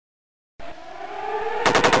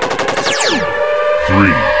3, 2,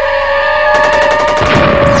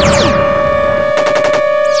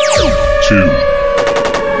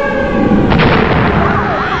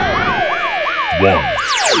 1.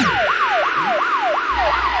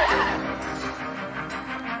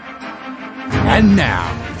 And now,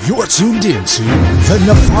 you're tuned into the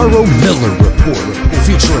Navarro-Miller Report,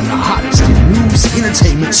 featuring the hottest in news,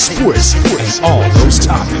 entertainment, sports, and all those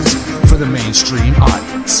topics for the mainstream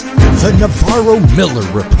audience. The Navarro-Miller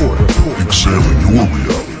Report. Examine your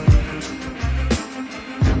reality.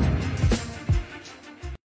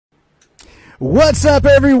 What's up,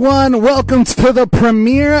 everyone? Welcome to the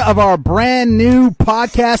premiere of our brand new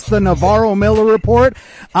podcast, the Navarro-Miller Report.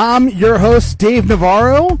 I'm your host, Dave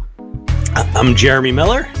Navarro. I'm Jeremy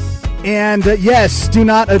Miller. And yes, do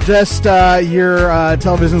not adjust your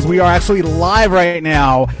televisions. We are actually live right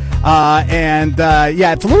now.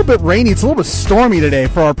 Yeah, it's a little bit rainy. It's a little bit stormy today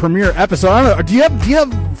for our premiere episode. I don't know. Do you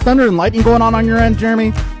have thunder and lightning going on your end,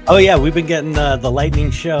 Jeremy? Oh yeah, we've been getting the lightning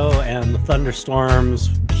show and the thunderstorms.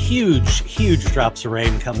 Huge drops of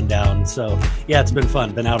rain coming down. So yeah, it's been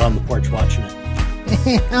fun. Been out on the porch watching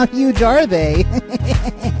it. How huge are they?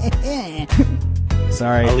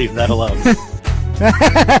 Sorry. I'll leave that alone.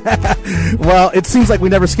 Well, it seems like we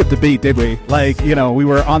never skipped a beat, did we? Like, you know, we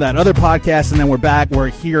were on that other podcast, and then we're back. We're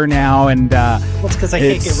here now, and well, it's because I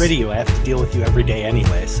can't get rid of you. I have to deal with you every day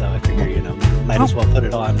anyway. So I figure, might as well put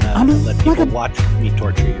it on and let people watch me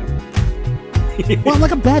torture you. Well, I'm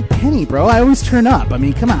like a bad penny, bro. I always turn up. I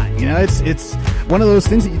mean, come on. It's one of those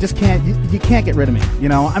things that you just can't. You can't get rid of me.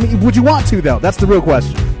 I mean, would you want to though? That's the real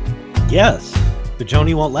question. Yes, but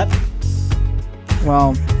Joni won't let me.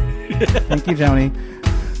 Well, thank you, Joni.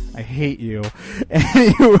 I hate you.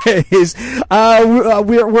 Anyways,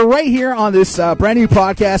 we're right here on this brand new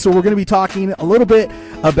podcast, so we're going to be talking a little bit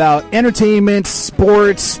about entertainment,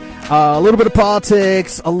 sports, a little bit of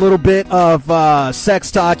politics, a little bit of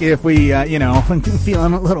sex talk if we,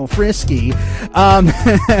 feeling a little frisky,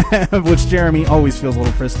 which Jeremy always feels a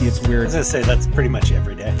little frisky. It's weird. I was going to say that's pretty much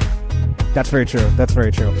every day. That's very true.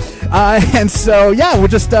 And so, yeah, we're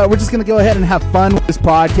just gonna go ahead and have fun with this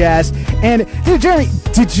podcast. And hey, Jeremy,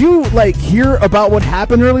 did you hear about what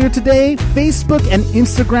happened earlier today? Facebook and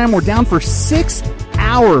Instagram were down for 6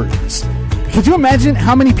 hours. Could you imagine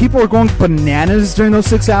how many people were going bananas during those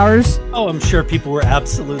 6 hours? Oh, I'm sure people were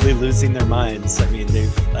absolutely losing their minds. I mean,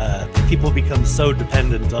 people become so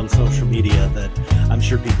dependent on social media that I'm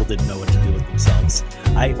sure people didn't know what to do with themselves.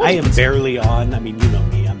 I am barely on. I mean, you know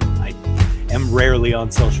me. I am rarely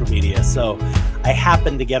on social media, so I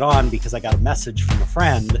happened to get on because I got a message from a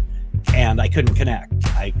friend and I couldn't connect.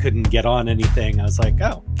 I couldn't get on anything. I was like,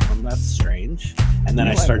 oh, well, that's strange. And then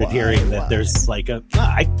I started hearing that there's I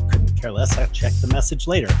couldn't care less. I'll check the message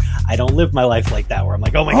later. I don't live my life like that where I'm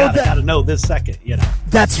like, oh my God, I gotta know this second,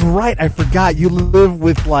 That's right. I forgot. You live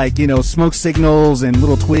with smoke signals and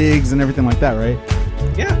little twigs and everything like that, right?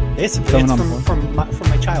 Yeah, basically. It's from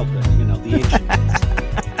my childhood, the ancient days.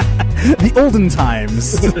 The olden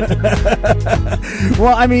times.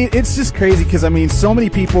 Well, I mean, it's just crazy because so many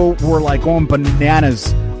people were going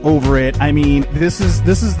bananas over it. I mean, this is an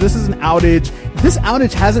outage. This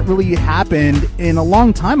outage hasn't really happened in a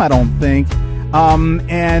long time, I don't think.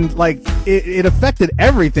 And it affected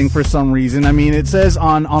everything for some reason. I mean, it says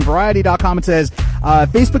on Variety.com, it says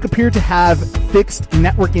Facebook appeared to have fixed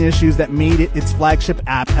networking issues that made it its flagship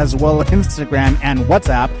app, as well as Instagram and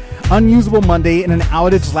WhatsApp, unusable Monday in an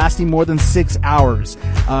outage lasting more than 6 hours.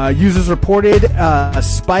 Users reported a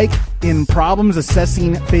spike in problems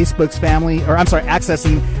accessing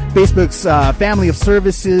Facebook's family of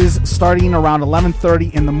services starting around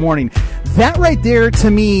 11:30 in the morning. That right there, to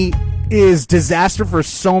me, is disaster for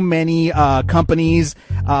so many companies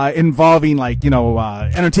involving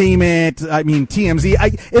entertainment. I mean, TMZ.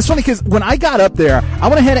 It's funny because when I got up there, I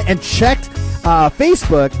went ahead and checked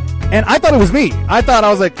Facebook, and I thought it was me. I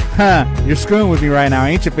was like, you're screwing with me right now,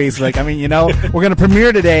 ain't you, Facebook? I mean, we're going to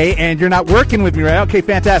premiere today, and you're not working with me, right? Okay,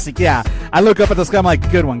 fantastic. Yeah. I look up at the sky, I'm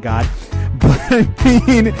like, good one, God. But I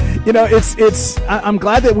mean, I'm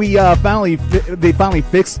glad that they finally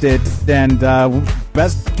fixed it, and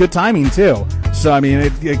good timing too. So I mean,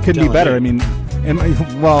 it couldn't be better. I mean,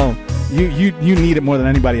 you need it more than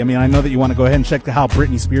anybody. I mean, I know that you want to go ahead and check how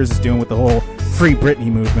Britney Spears is doing with the whole Free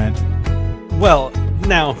Britney movement. Well,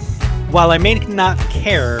 now, while I may not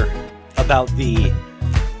care about the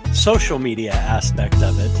social media aspect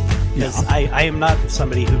of it, because I am not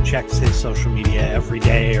somebody who checks his social media every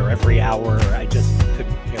day or every hour. I just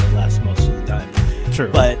couldn't care less most of the time. True.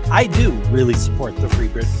 But I do really support the Free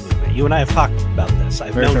Britney movement. You and I have talked about this.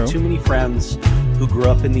 I've known too many friends who grew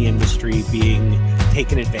up in the industry being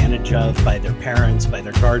taken advantage of by their parents, by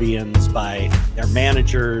their guardians, by their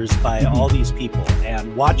managers, by all these people.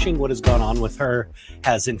 And watching what has gone on with her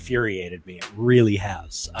has infuriated me. It really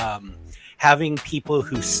has. Having people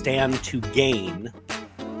who stand to gain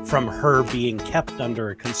from her being kept under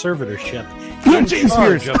a conservatorship in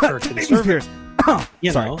charge of her conservatorship.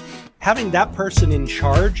 You know, having that person in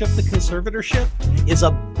charge of the conservatorship is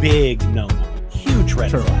a big no-no, huge red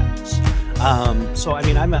flags. So, I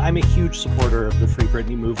mean, I'm a huge supporter of the Free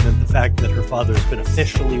Britney movement. The fact that her father has been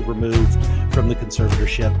officially removed from the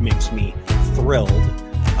conservatorship makes me thrilled.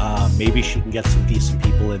 Maybe she can get some decent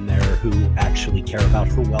people in there who actually care about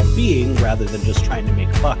her well-being rather than just trying to make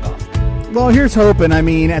a buck off her. Well, here's hoping. I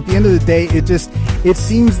mean, at the end of the day, it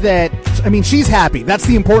seems that, I mean, she's happy. That's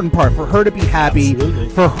the important part. For her to be happy, Absolutely.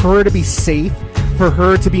 For her to be safe, for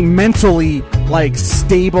her to be mentally, like,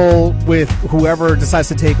 stable with whoever decides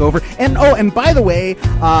to take over. And, and by the way,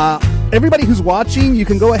 everybody who's watching, you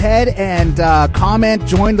can go ahead and comment,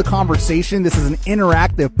 join the conversation. This is an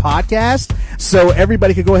interactive podcast, so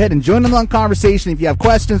everybody could go ahead and join in on the conversation. If you have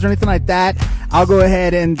questions or anything like that, I'll go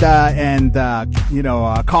ahead and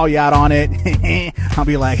call you out on it. I'll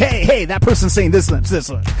be like, hey, that person's saying this one.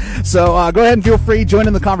 So go ahead and feel free, join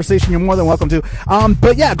in the conversation. You're more than welcome to.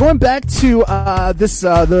 But yeah, going back to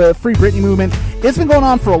the Free Britney movement, it's been going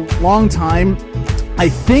on for a long time. I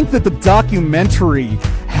think that the documentary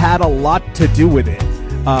had a lot to do with it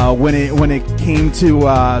when it came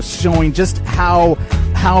to showing just how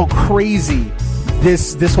crazy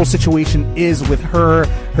this whole situation is with her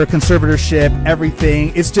conservatorship,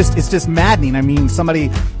 everything. It's just maddening. I mean, somebody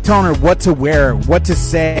telling her what to wear, what to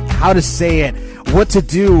say, how to say it, what to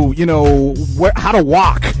do, how to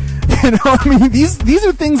walk. I mean, these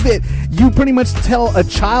are things that you pretty much tell a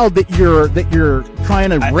child that you're trying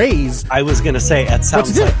to raise. I was going to say, it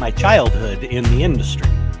sounds like my childhood in the industry.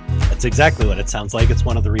 That's exactly what it sounds like. It's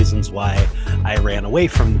one of the reasons why I ran away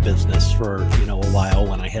from the business for, a while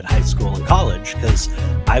when I hit high school and college, because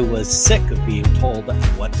I was sick of being told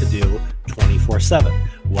what to do 24/7,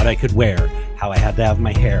 what I could wear, how I had to have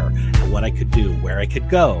my hair, and what I could do, where I could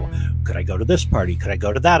go. Could I go to this party? Could I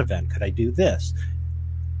go to that event? Could I do this?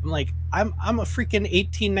 I'm like, I'm a freaking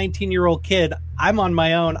 18, 19-year-old kid. I'm on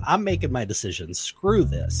my own. I'm making my decisions. Screw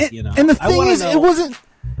this, And the thing is, it wasn't...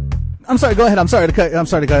 I'm sorry, go ahead. I'm sorry to cut you off.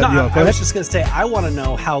 Go ahead. I was just going to say, I want to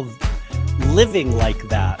know how living like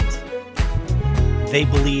that, they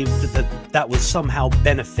believed that was somehow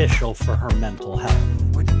beneficial for her mental health.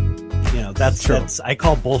 That's I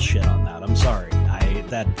call bullshit on that. I'm sorry.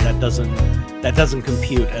 That doesn't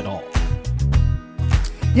compute at all.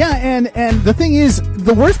 Yeah, and the thing is,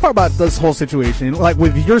 the worst part about this whole situation, like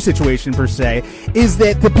with your situation per se, is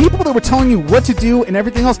that the people that were telling you what to do and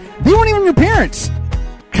everything else, they weren't even your parents.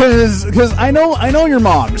 Because I know your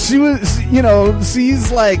mom. She was, she's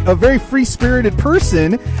like a very free-spirited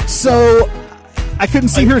person, so I couldn't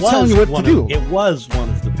see her telling you what to do. It was one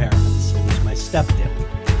of the parents. It was my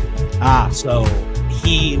stepdad. So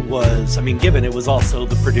he was, given it was also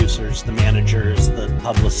the producers, the managers, the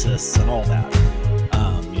publicists, and all that.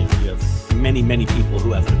 You have many, many people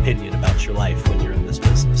who have an opinion about your life when you're in this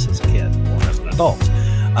business as a kid or as an adult.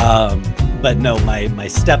 But no, my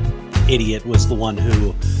step idiot was the one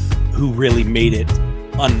who really made it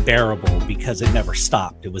unbearable because it never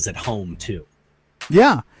stopped. It was at home too.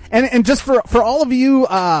 Yeah. And just for all of you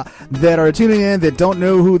that are tuning in that don't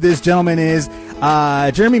know who this gentleman is,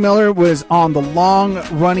 Jeremy Miller was on the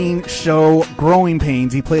long-running show Growing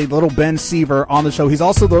Pains. He played little Ben Seaver on the show. He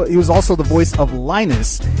was also the voice of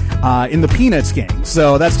Linus in the Peanuts gang.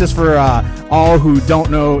 So that's just for all who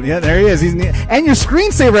don't know. Yeah, there he is. And your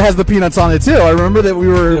screensaver has the Peanuts on it too. I remember that we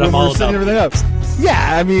were setting everything up.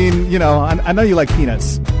 Yeah, I know you like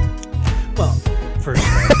peanuts. Well, first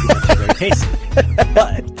of all, peanuts are very tasty.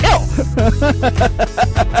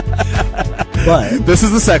 But this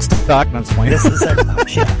is the sex talk. No, I'm just playing. This is the sex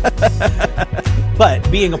talk. Yeah. But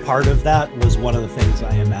being a part of that was one of the things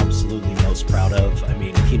I am absolutely most proud of.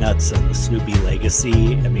 Peanuts and the Snoopy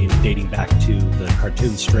legacy. Dating back to the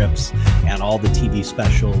cartoon strips and all the TV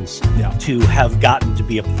specials. Yeah. To have gotten to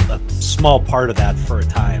be a small part of that for a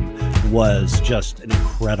time was just an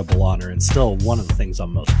incredible honor, and still one of the things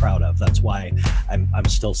I'm most proud of. That's why I'm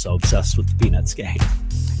still so obsessed with the Peanuts gang.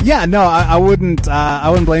 Yeah, no, I wouldn't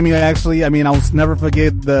blame you. Actually, I'll never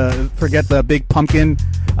forget the Big Pumpkin,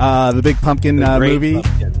 movie.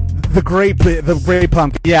 Pumpkin. The Great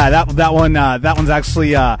Pumpkin. Yeah, that one's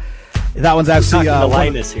actually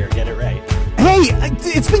Linus here. Get it right. Hey,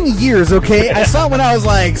 it's been years, okay? I saw it when I was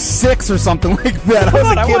like 6 or something like that. I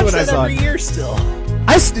was a kid when I saw it. Every year still.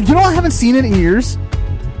 I haven't seen it in years.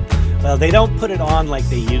 Well, they don't put it on like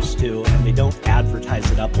they used to, and they don't advertise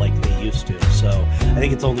it up like they used to. So I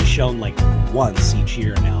think it's only shown like once each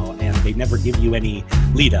year now, and they never give you any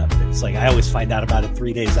lead up. It's like I always find out about it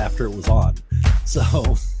 3 days after it was on. So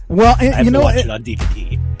well, I have to watch it on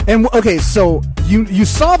DVD. And okay, so you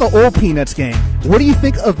saw the old Peanuts game. What do you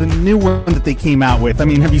think of the new one that they came out with? I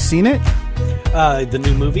mean, have you seen it? The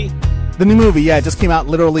new movie? The new movie, yeah, it just came out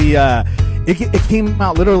literally. It came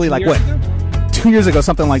out literally like what? 2 years ago,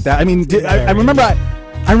 something like that. I mean,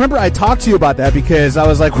 I remember I talked to you about that because I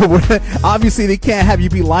was like, well, obviously they can't have you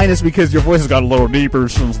be Linus because your voice has got a little deeper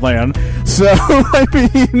since then. So, I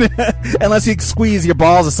mean, unless you squeeze your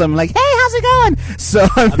balls or something like, hey, how's it going? So,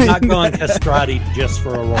 I'm not going castrati just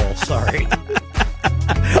for a role, sorry.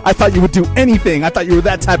 I thought you would do anything. I thought you were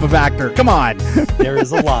that type of actor. Come on. There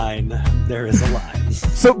is a line. There is a line.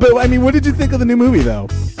 So, but I mean, what did you think of the new movie, though?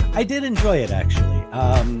 I did enjoy it, actually.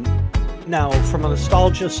 Now, from a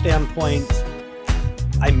nostalgia standpoint,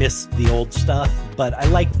 I missed the old stuff, but I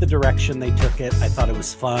liked the direction they took it. I thought it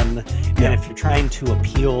was fun. Yeah. And if you're trying to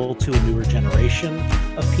appeal to a newer generation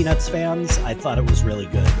of Peanuts fans, I thought it was really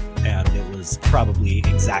good. And it was probably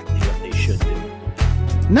exactly what they should do.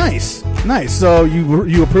 Nice. So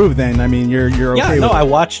you approve then? I mean, you're okay with it? Yeah, no, I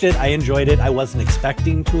watched it. I enjoyed it. I wasn't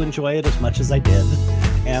expecting to enjoy it as much as I did.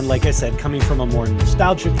 And like I said, coming from a more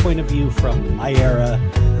nostalgic point of view from my era,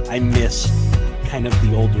 I missed kind of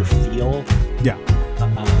the older feel. Yeah.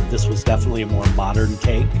 This was definitely a more modern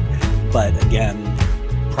take, but again,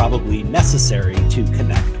 probably necessary to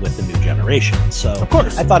connect with the new generation. So of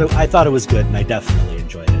course, I thought it was good, and I definitely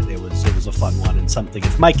enjoyed it. It was a fun one, and something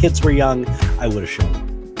if my kids were young, I would have shown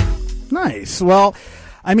them. Nice. Well,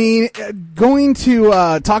 I mean, going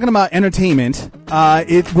to talking about entertainment,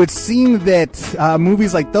 it would seem that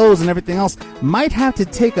movies like those and everything else might have to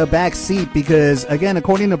take a back seat because, again,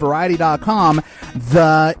 according to Variety.com,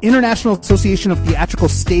 the International Association of Theatrical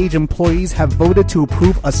Stage Employees have voted to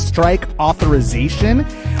approve a strike authorization,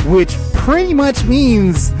 which pretty much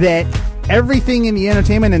means that everything in the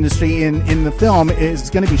entertainment industry in the film is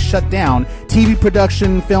going to be shut down. TV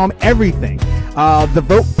production, film, everything. The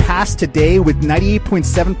vote passed today with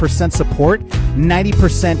 98.7% support,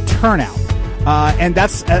 90% turnout. And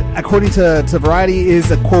that's, according to Variety,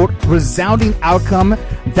 is a, quote, resounding outcome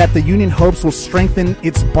that the union hopes will strengthen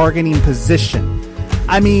its bargaining position.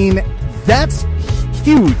 I mean, that's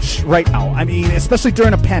huge right now. I mean, especially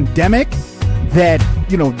during a pandemic, that,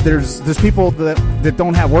 you know, there's people that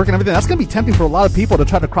don't have work and everything. That's going to be tempting for a lot of people to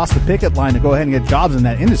try to cross the picket line to go ahead and get jobs in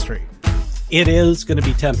that industry. It is going to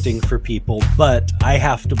be tempting for people, but I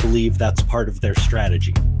have to believe that's part of their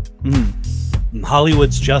strategy. Mm-hmm.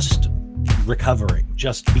 Hollywood's just recovering,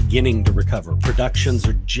 just beginning to recover. Productions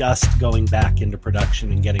are just going back into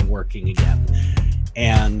production and getting working again.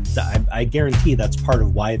 And I guarantee that's part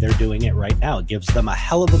of why they're doing it right now. It gives them a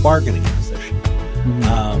hell of a bargaining position.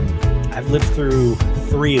 Mm-hmm. I've lived through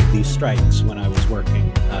 3 of these strikes when I was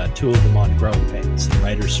working, 2 of them on growing pains, the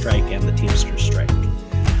writer's strike and the Teamsters strike.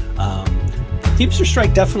 Teamsters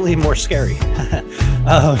strike definitely more scary.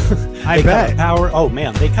 I bet. Oh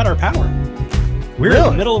man, they cut our power. We were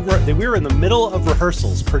in the middle of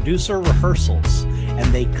rehearsals, producer rehearsals, and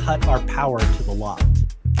they cut our power to the lot.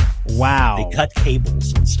 Wow. They cut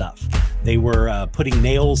cables and stuff. They were putting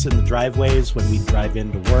nails in the driveways when we drive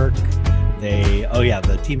into work.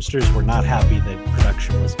 The Teamsters were not happy that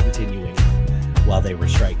production was continuing while they were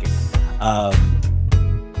striking.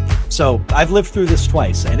 So I've lived through this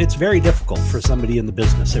twice, and it's very difficult for somebody in the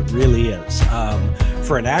business. It really is.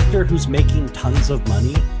 For an actor who's making tons of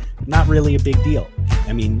money, not really a big deal.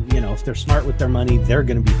 I mean, you know, if they're smart with their money, they're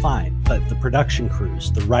going to be fine. But the production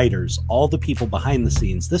crews, the writers, all the people behind the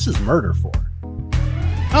scenes, this is murder for.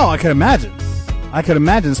 Oh, I can imagine.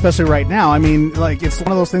 Especially right now. I mean, like, it's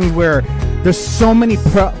one of those things where there's so many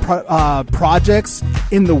projects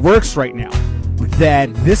in the works right now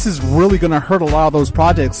that this is really going to hurt a lot of those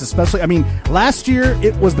projects, especially, I mean, last year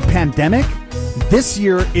it was the pandemic. This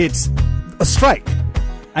year it's a strike.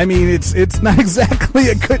 I mean, it's not exactly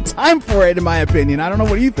a good time for it, in my opinion. I don't know.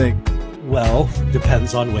 What do you think? Well,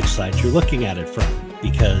 depends on which side you're looking at it from,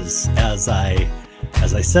 because as I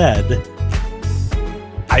said,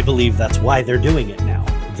 I believe that's why they're doing it now.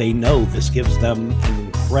 They know this gives them an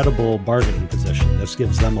incredible bargaining position. This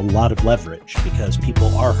gives them a lot of leverage because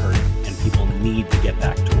people are hurting and people need to get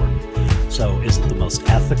back to work. So is it the most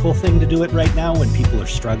ethical thing to do it right now when people are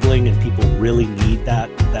struggling and people really need that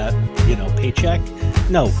paycheck?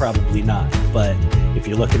 No, probably not. But if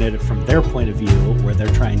you're looking at it from their point of view, where they're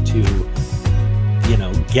trying to,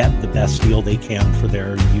 get the best deal they can for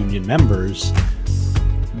their union members,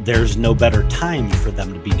 there's no better time for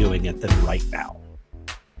them to be doing it than right now.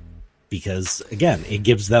 because, again, it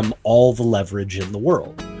gives them all the leverage in the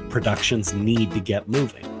world. Productions need to get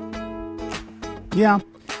moving. Yeah.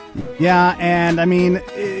 Yeah, and I mean,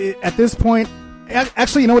 at this point,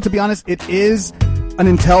 actually, you know what, to be honest, it is an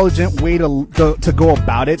intelligent way to go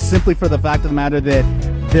about it, simply for the fact of the matter that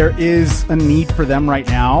there is a need for them right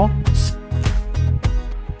now.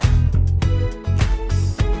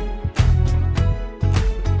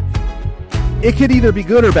 It could either be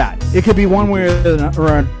good or bad. It could be one way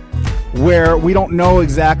or where we don't know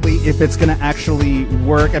exactly if it's going to actually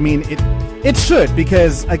work. I mean, it should,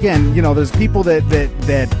 because again, you know, there's people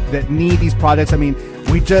that need these projects. I mean,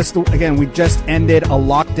 we just ended a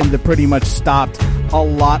lockdown that pretty much stopped a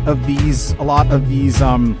lot of these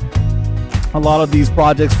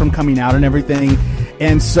projects from coming out and everything.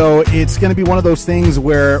 And so it's going to be one of those things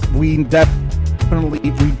where we definitely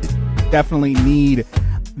need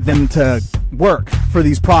them to work for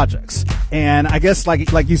these projects. And I guess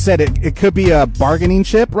like you said, it could be a bargaining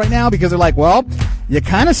chip right now, because they're like, well, you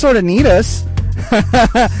kind of sort of need us.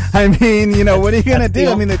 I mean, you know, what are you going to do?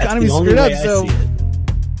 I mean, the economy's screwed up. So,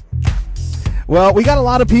 well, we got a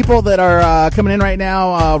lot of people that are coming in right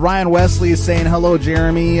now. Ryan Wesley is saying hello,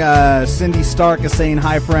 Jeremy. Cindy Stark is saying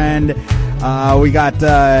hi, friend. We got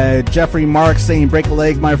Jeffrey Marks saying break a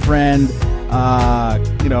leg, my friend.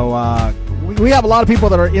 We have a lot of people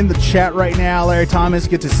that are in the chat right now. Larry Thomas,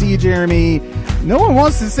 good to see you, Jeremy. No one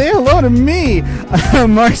wants to say hello to me.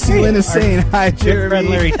 Marcy Lynn is saying hi, Jeremy. Good friend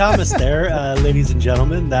Larry Thomas there, ladies and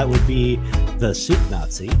gentlemen. That would be the Soup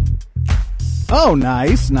Nazi. Oh,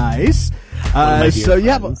 nice. So you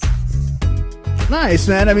have nice,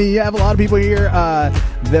 man. I mean, you have a lot of people here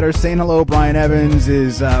that are saying hello. Brian Evans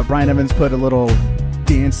put a little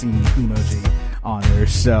dancing emoji on there,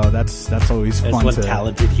 so that's always fun. As one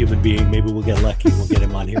talented human being, maybe we'll get lucky. We'll get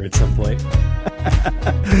him on here at some point.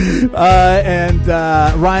 And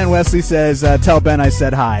Ryan Wesley says, "Tell Ben I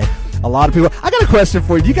said hi." A lot of people. I got a question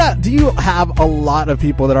for you. Do you have a lot of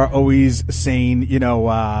people that are always saying,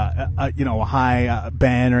 hi,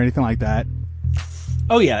 Ben, or anything like that?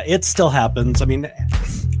 Oh yeah, it still happens. I mean,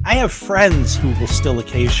 I have friends who will still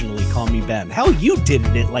occasionally call me Ben. Hell, you did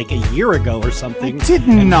it like a year ago or something. I did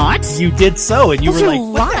not. You did so, and you Those were are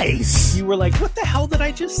like, lies. You were like, what the hell did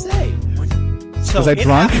I just say? So was I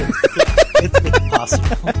drunk? It's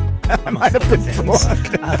possible. I might have been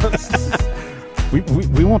drunk. We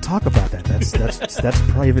won't talk about that. That's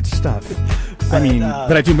private stuff. But, I mean,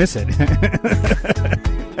 but I do miss it.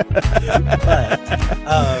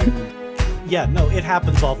 Yeah, no, it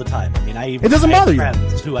happens all the time. I mean, it doesn't bother you.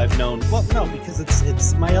 Friends who I've known. Well, no, because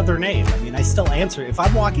it's my other name. I mean, I still answer if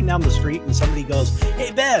I'm walking down the street and somebody goes,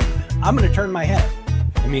 "Hey Ben," I'm going to turn my head.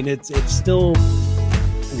 I mean, it's still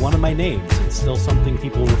one of my names. It's still something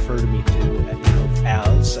people refer to me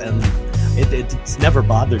as, and it's never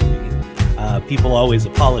bothered me. People always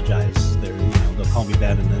apologize. They'll call me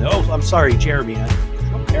Ben, and then, "Oh, I'm sorry, Jeremy. I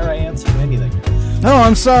don't care. I answer anything." Oh,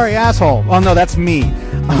 I'm sorry, asshole. Oh no, that's me.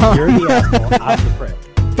 You're the asshole. I'm the prick.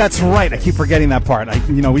 That's right. I keep forgetting that part.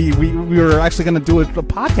 We were actually going to do a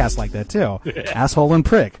podcast like that too. Asshole and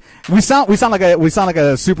prick. We sound like a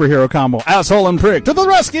superhero combo. Asshole and prick to the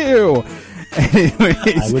rescue. Anyways,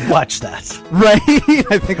 I would watch that. Right?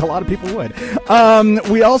 I think a lot of people would.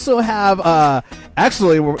 We also have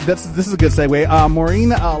actually this is a good segue. Maureen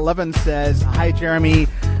Levin says, "Hi Jeremy.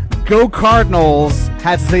 Go Cardinals."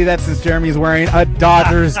 Had to say that since Jeremy's wearing a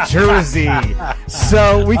Dodgers jersey.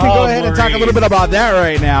 So we can go ahead and talk a little bit about that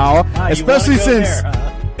right now. Especially since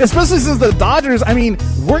the Dodgers, I mean,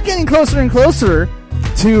 we're getting closer and closer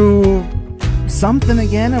to something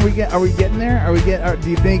again. Are we getting there? Do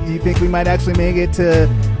you think we might actually make it to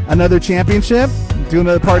another championship? Do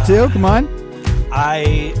another part two? Come on.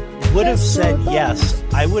 I would have said yes.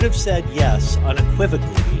 I would have said yes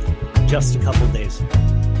unequivocally just a couple days ago.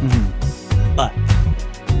 Mm-hmm. But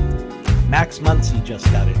Max Muncy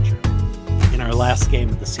just got injured in our last game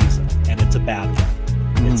of the season, and it's a bad one.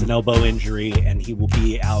 Mm-hmm. It's an elbow injury, and he will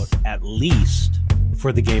be out at least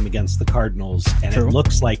for the game against the Cardinals, and True. It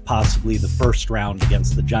looks like possibly the first round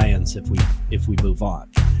against the Giants if we move on.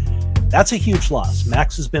 That's a huge loss.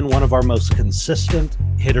 Max has been one of our most consistent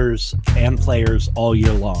hitters and players all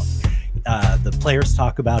year long. The players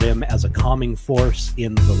talk about him as a calming force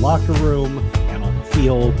in the locker room and on the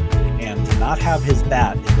field, and to not have his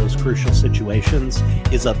bat in those crucial situations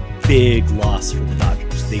is a big loss for the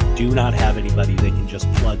Dodgers. They do not have anybody they can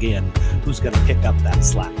just plug in who's going to pick up that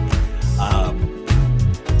slack.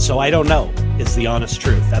 So I don't know, is the honest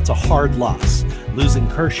truth. That's a hard loss. Losing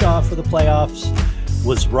Kershaw for the playoffs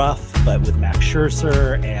was rough, but with Max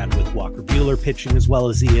Scherzer and with Walker Buehler pitching as well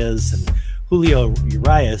as he is, and Julio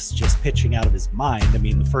Urias just pitching out of his mind. I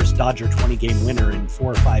mean, the first Dodger 20-game winner in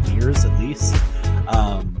 4 or 5 years at least.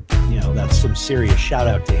 That's some serious shout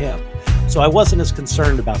out to him. So I wasn't as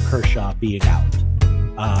concerned about Kershaw being out.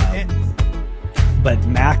 But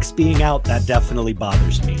Max being out, that definitely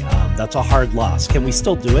bothers me. That's a hard loss. Can we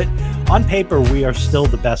still do it? On paper, we are still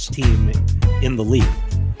the best team in the league.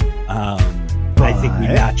 I think we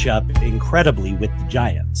match up incredibly with the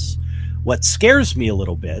Giants. What scares me a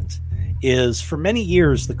little bit is for many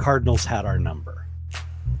years, the Cardinals had our number.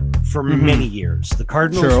 For many years, the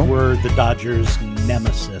Cardinals were the Dodgers'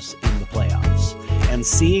 nemesis in the playoffs. And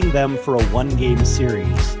seeing them for a one-game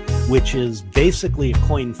series, which is basically a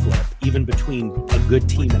coin flip, even between a good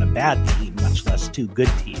team and a bad team, much less two good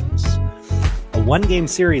teams, a one-game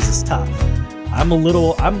series is tough. I'm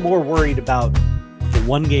more worried about the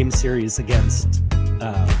one-game series against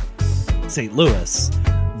St. Louis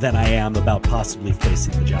than I am about possibly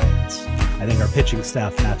facing the Giants. I think our pitching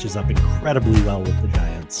staff matches up incredibly well with the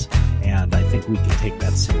Giants, and I think we can take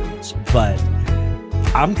that series. But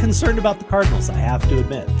I'm concerned about the Cardinals, I have to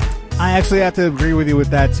admit. I actually have to agree with you with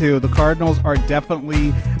that, too. The Cardinals are definitely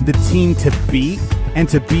the team to beat and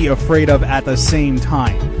to be afraid of at the same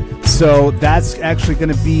time. So that's actually going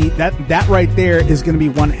to be, that right there is going to be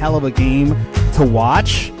one hell of a game to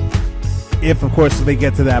watch. If, of course, they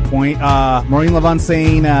get to that point. Maureen Levon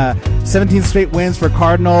saying 17 straight wins for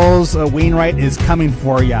Cardinals. Wainwright is coming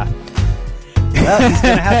for ya. Well, he's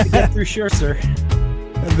going to have to get through Scherzer.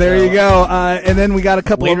 There you go. And then we got a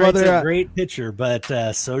couple Wainwright's of other... a great pitcher, but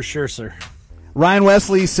so Scherzer. Ryan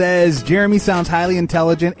Wesley says, Jeremy sounds highly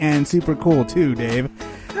intelligent and super cool, too, Dave.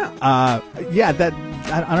 Yeah, that...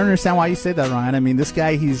 I don't understand why you say that, Ryan. I mean, this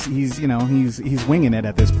guy, he's winging it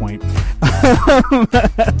at this point.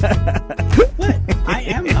 What? I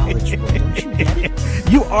am knowledgeable. Don't you get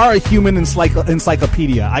it? You are a human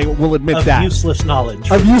encyclopedia. I will admit of that. Useless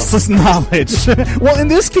knowledge. Of useless knowledge. Well, in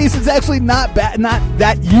this case, it's actually not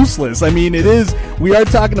that useless. I mean, it is. We are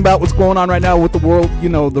talking about what's going on right now with the world.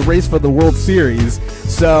 The race for the World Series.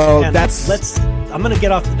 So and that's. I'm going to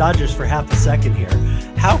get off the Dodgers for half a second here.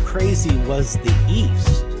 How crazy was the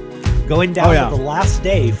East? Going down to the last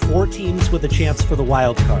day, 4 teams with a chance for the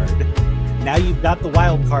wild card. Now you've got the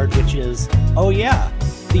wild card, which is,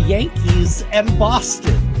 the Yankees and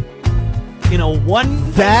Boston.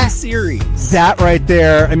 One series. That right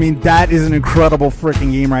there, I mean, that is an incredible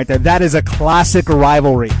freaking game right there. That is a classic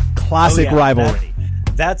rivalry. Rivalry.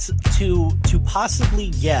 That's to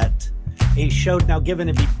possibly get a show. Now, given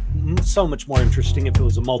it'd be so much more interesting if it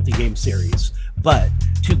was a multi-game series, but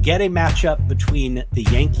to get a matchup between the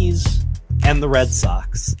Yankees and the Red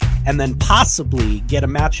Sox, and then possibly get a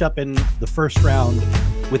matchup in the first round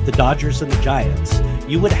with the Dodgers and the Giants,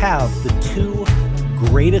 you would have the 2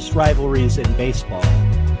 greatest rivalries in baseball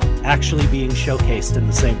actually being showcased in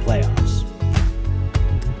the same playoffs.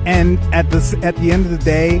 And at the end of the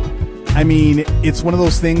day, I mean, it's one of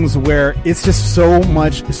those things where it's just so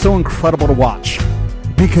incredible to watch,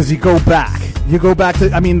 because you go back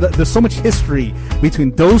to, I mean, there's so much history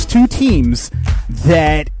between those 2 teams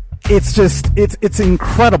that it's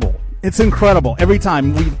incredible. It's incredible. Every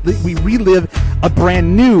time we relive a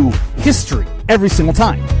brand new history every single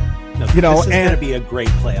time. This is going to be a great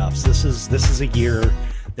playoffs. This is a year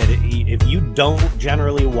that if you don't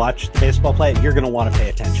generally watch the baseball play, you're going to want to pay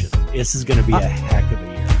attention. This is going to be a heck of a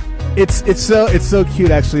year. It's so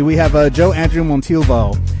cute, actually. We have Joe Andrew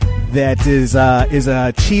Montilvo that is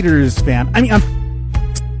a Cheaters fan. I mean, I'm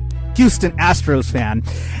Houston Astros fan,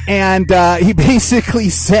 and he basically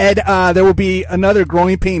said there will be another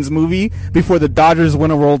Growing Pains movie before the Dodgers win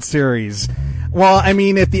a World Series. Well, I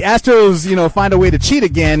mean, if the Astros, find a way to cheat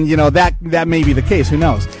again, that may be the case. Who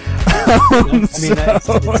knows?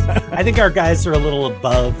 I think our guys are a little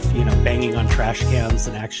above, banging on trash cans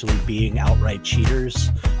and actually being outright cheaters.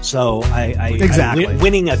 So exactly.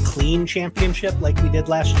 Winning a clean championship like we did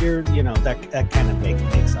last year, that kind of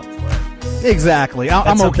makes up for it. Exactly.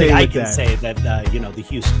 I'm okay with that. I can say that, the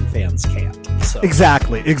Houston fans can't. So.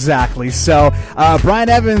 Exactly. So Brian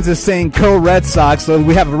Evans is saying go Red Sox. So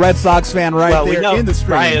we have a Red Sox fan there in the stream.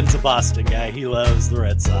 Brian's a Boston guy. He loves the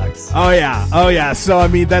Red Sox. Oh yeah. So I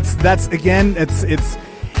mean, that's again,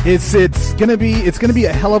 it's gonna be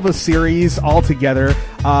a hell of a series altogether.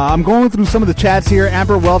 I'm going through some of the chats here.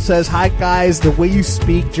 Amber Welch says, "Hi guys, the way you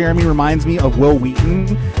speak, Jeremy, reminds me of Will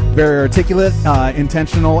Wheaton. Very articulate,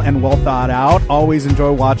 intentional, and well thought out. Always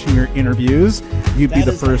enjoy watching your interviews. You'd be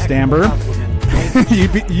the first, Amber.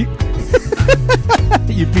 You'd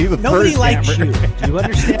be the Nobody first. Likes Amber. you. Do you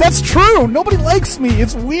understand? That's true. Nobody likes me.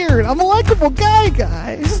 It's weird. I'm a likable guy,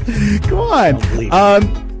 guys. Come on.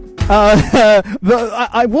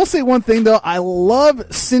 I will say one thing though. I love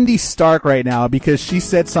Cindy Stark right now because she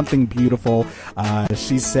said something beautiful.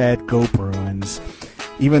 She said, "Go Bruins."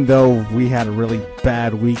 Even though we had a really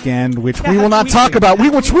bad weekend, which we will not talk about. We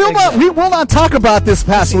will not talk about this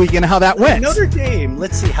past weekend how that went. Notre Dame.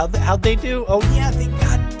 Let's see how'd they do. Oh yeah, they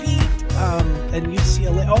got beat. And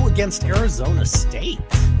UCLA. Oh, against Arizona State.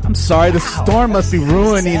 I'm sorry, the storm must be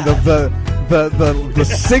ruining the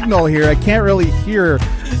signal here. I can't really hear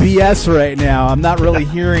BS right now. I'm not really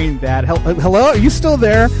hearing that. Hello, are you still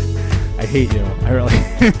there? I hate you. I really.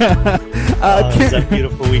 It was a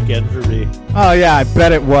beautiful weekend for me. Oh yeah, I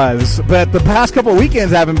bet it was. But the past couple of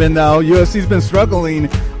weekends haven't been though. USC's been struggling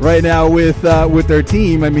right now with their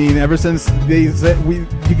team. I mean, ever since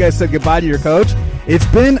you guys said goodbye to your coach, it's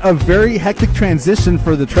been a very hectic transition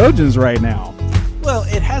for the Trojans right now. Well,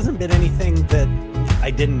 it hasn't been anything that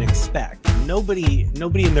I didn't expect. Nobody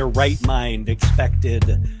in their right mind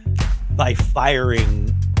expected by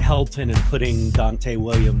firing Helton and putting Dante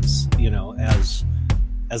Williams,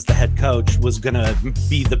 as the head coach was going to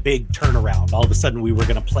be the big turnaround. All of a sudden we were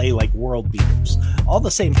going to play like world beaters. All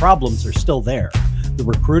the same problems are still there. The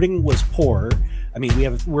recruiting was poor. I mean,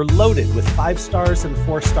 we're loaded with 5 stars and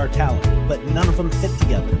 4-star talent, but none of them fit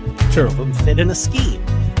together. Sure. None of them fit in a scheme.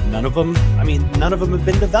 None of them have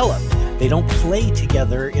been developed. They don't play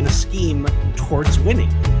together in a scheme towards winning.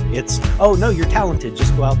 It's, oh no, you're talented,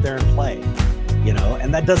 just go out there and play.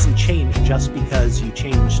 And that doesn't change just because you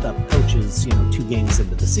changed up coaches, 2 games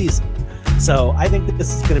into the season. So I think that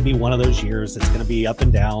this is going to be one of those years. It's going to be up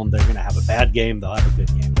and down. They're going to have a bad game. They'll have a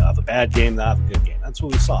good game. They'll have a bad game. They'll have a good game. That's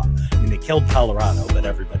what we saw. I mean, they killed Colorado, but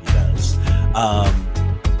everybody does.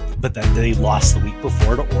 But then they lost the week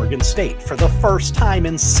before to Oregon State for the first time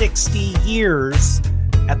in 60 years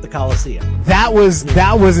at the Coliseum. That was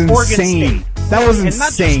insane. That was insane. And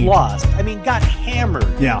not just lost. I mean, got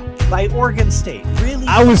hammered. Yeah. By Oregon State. Really?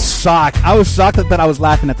 I was shocked. I was shocked that I was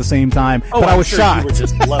laughing at the same time. Oh, but I was sure shocked. You were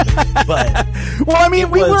just loving it. But well, I mean,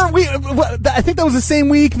 I think that was the same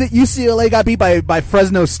week that UCLA got beat by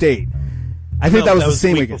Fresno State. I think that was the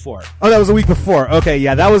same week before. Oh, that was a week before. Okay,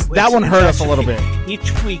 yeah, that one hurt us a little bit.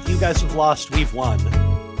 Each week you guys have lost, we've won.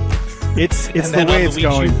 It's and the way it's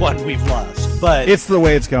going. You've won, we've lost. But it's the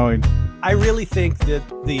way it's going. I really think that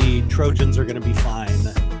the Trojans are going to be fine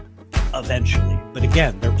eventually. But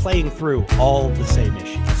again, they're playing through all the same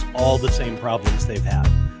issues, all the same problems they've had.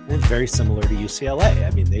 And very similar to UCLA.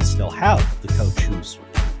 I mean, they still have the coach who's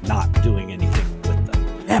not doing anything with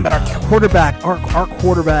them. Man, but our quarterback,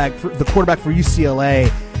 the quarterback for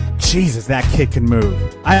UCLA, Jesus, that kid can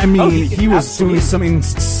move. I mean, he was doing some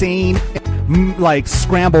insane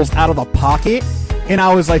scrambles out of the pocket. And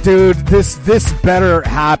I was like, dude, this better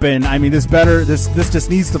happen. I mean, this just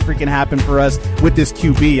needs to freaking happen for us with this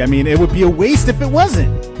QB. I mean, it would be a waste if it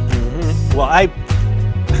wasn't. Mm-hmm. Well,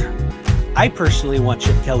 I personally want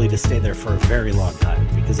Chip Kelly to stay there for a very long time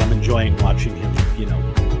because I'm enjoying watching him,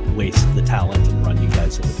 waste the talent and run you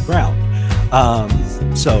guys into the ground.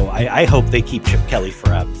 So I hope they keep Chip Kelly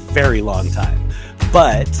for a very long time.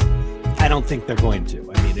 But I don't think they're going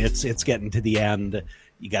to. I mean, it's getting to the end.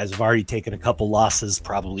 You guys have already taken a couple losses,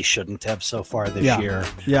 probably shouldn't have so far this year.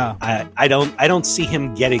 Yeah. I don't see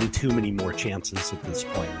him getting too many more chances at this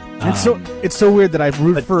point. It's so weird that I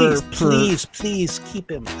root for please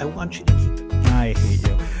keep him. I want you to keep him. I hate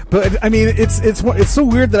you. But I mean, it's so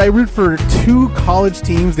weird that I root for 2 college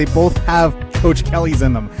teams. They both have Coach Kelly's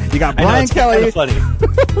in them. You got Brian Kelly. Funny.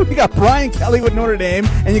 You got Brian Kelly with Notre Dame,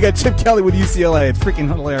 and you got Chip Kelly with UCLA. It's freaking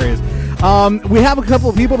hilarious. We have a couple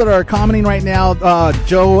of people that are commenting right now.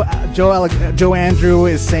 Joe Andrew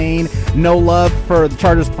is saying no love for the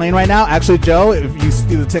Chargers playing right now. Actually, Joe, if you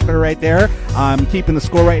see the ticker right there, I'm keeping the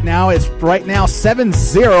score right now. It's right now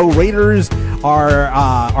 7-0. Raiders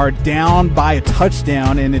are down by a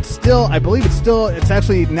touchdown, and it's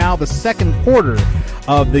actually now the second quarter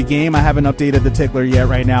of the game. I haven't updated the ticker yet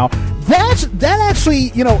right now. That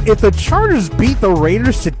actually, if the Chargers beat the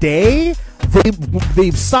Raiders today,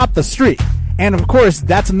 they've stopped the streak. And of course,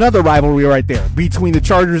 that's another rivalry right there between the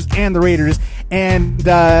Chargers and the Raiders. And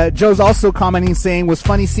Joe's also commenting saying, was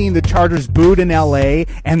funny seeing the Chargers booed in LA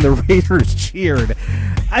and the Raiders cheered.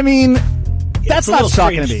 I mean, that's not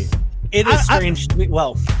shocking to me. It is strange to me.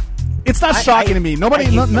 Well, it's not shocking to me.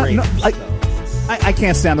 I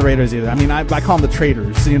can't stand the Raiders either. I mean, I call them the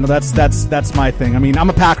traitors. That's my thing. I mean, I'm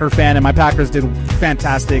a Packer fan, and my Packers did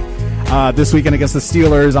fantastic this weekend against the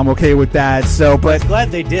Steelers. I'm okay with that. But I'm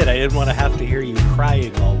glad they did. I didn't want to have to hear you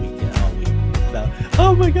crying all week about,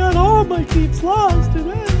 oh my God, all my teams lost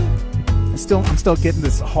today. I'm still getting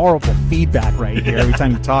this horrible feedback right here every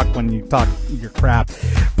time you talk when you talk your crap.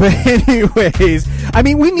 But anyways, I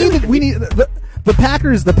mean, the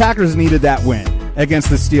Packers needed that win against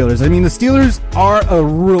the Steelers. I mean, the Steelers are a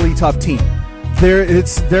really tough team. They're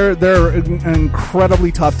an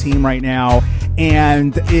incredibly tough team right now,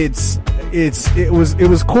 and it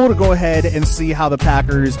was cool to go ahead and see how the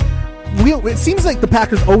Packers. It seems like the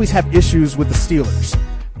Packers always have issues with the Steelers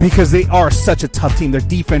because they are such a tough team. Their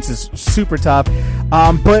defense is super tough,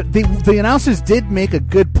 but the announcers did make a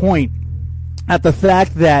good point at the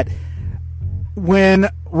fact that when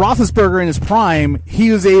Roethlisberger in his prime,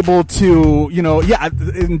 he was able to,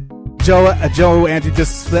 Joe Andrew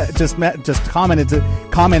just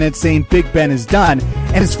commented saying Big Ben is done,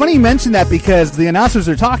 and it's funny you mention that because the announcers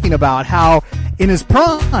are talking about how in his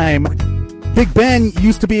prime, Big Ben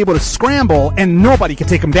used to be able to scramble and nobody could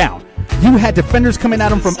take him down. You had defenders coming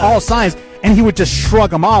at him from all sides, and he would just shrug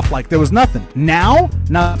them off like there was nothing. Now,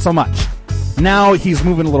 not so much. Now he's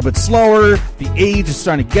moving a little bit slower. The age is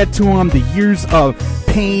starting to get to him. The years of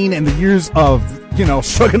pain and the years of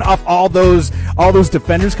shrugging off all those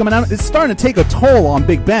defenders coming out, it's starting to take a toll on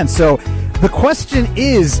Big Ben. So the question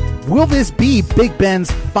is, will this be Big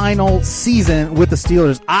Ben's final season with the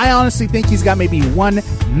Steelers? I honestly think he's got maybe 1,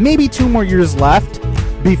 maybe 2 more years left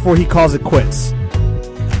before he calls it quits.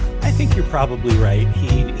 I think you're probably right.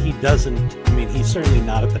 He doesn't. I mean, he's certainly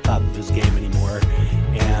not at the top of his game anymore,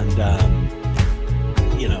 and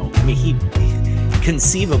he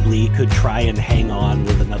conceivably could try and hang on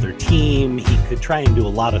with another team. He could try and do a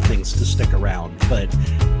lot of things to stick around, but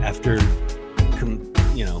after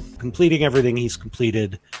completing everything he's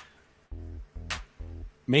completed,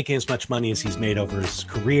 making as much money as he's made over his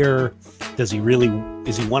career, is he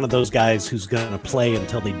one of those guys who's going to play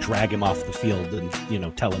until they drag him off the field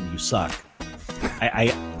and tell him you suck?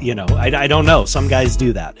 I don't know. Some guys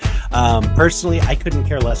do that. Personally, I couldn't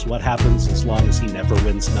care less what happens as long as he never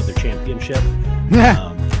wins another championship.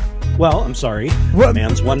 Yeah. Well, I'm sorry. The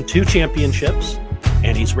man's won 2 championships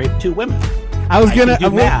and he's raped 2 women. I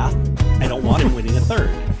don't want him winning a third.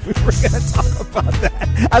 We were going to talk about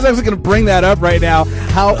that. I was actually going to bring that up right now.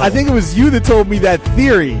 I think it was you that told me that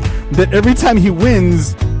theory that every time he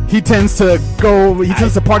wins, he tends to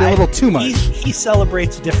party a little too much. He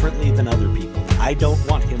celebrates differently than other people. I don't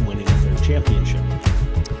want him winning a third championship.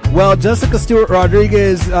 Well, Jessica Stewart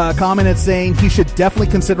Rodriguez commented saying he should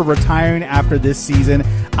definitely consider retiring after this season.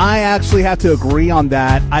 I actually have to agree on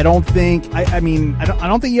that. I don't think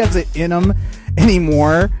he has it in him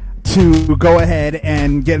anymore to go ahead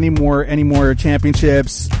and get any more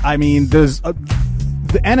championships. I mean,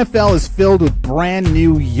 the NFL is filled with brand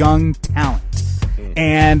new young talent,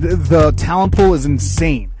 and the talent pool is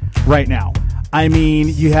insane right now. I mean,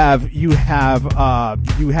 you have freaking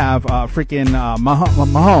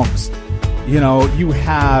Mahomes. You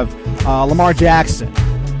have Lamar Jackson.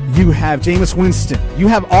 You have Jameis Winston. You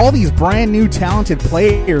have all these brand new talented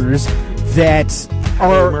players that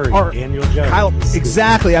are Daniel Jones.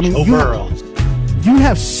 Exactly. I mean, you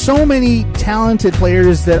have so many talented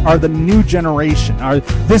players that are the new generation, are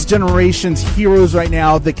this generation's heroes right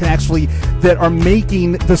now that are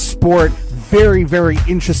making the sport very, very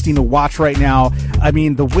interesting to watch right now. I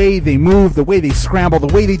mean, the way they move, the way they scramble,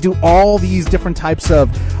 the way they do all these different types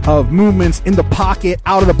of movements in the pocket,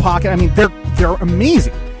 out of the pocket. I mean, they're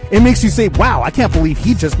amazing. It makes you say, wow, I can't believe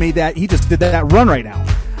he just did that run right now.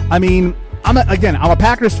 I mean, I'm a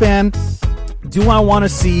Packers fan. Do I want to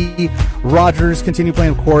see Rodgers continue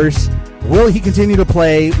playing? Of course. Will he continue to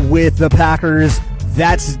play with the Packers?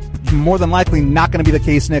 That's more than likely not going to be the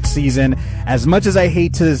case next season. As much as I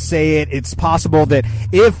hate to say it, it's possible that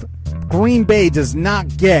if Green Bay does not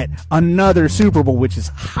get another Super Bowl, which is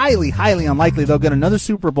highly, highly unlikely they'll get another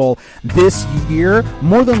Super Bowl this year,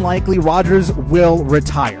 more than likely Rodgers will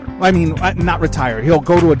retire. I mean, not retire. He'll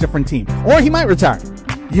go to a different team. Or he might retire.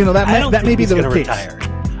 That may be the case. Retire.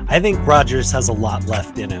 I think Rodgers has a lot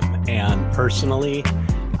left in him, and personally,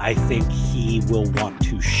 I think he will want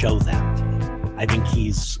to show that. I think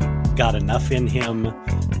he's got enough in him,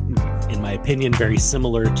 in my opinion, very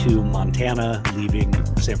similar to Montana leaving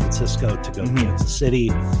San Francisco to go to Kansas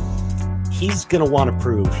City. He's going to want to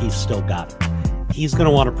prove he's still got it. He's going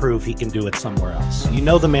to want to prove he can do it somewhere else.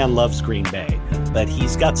 The man loves Green Bay, but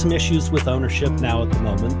he's got some issues with ownership now at the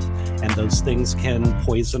moment, and those things can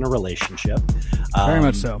poison a relationship. Very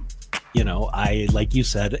much so. Like you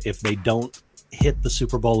said, if they don't hit the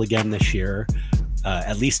Super Bowl again this year,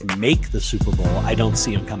 at least make the Super Bowl, I don't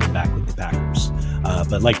see him coming back with the Packers.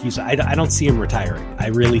 But like you said, I don't see him retiring. I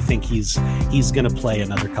really think he's going to play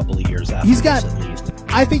another couple of years after this at least.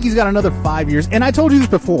 I think he's got another 5 years. And I told you this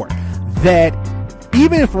before, that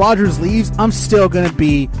even if Rodgers leaves, I'm still going to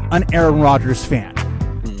be an Aaron Rodgers fan.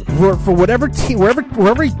 For whatever team,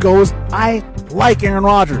 wherever he goes, I like Aaron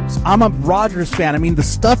Rodgers. I'm a Rodgers fan. I mean, the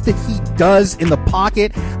stuff that he does in the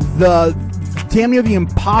pocket, the damn near the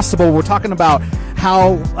impossible. We're talking about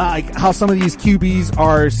how some of these QBs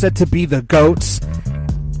are said to be the GOATs.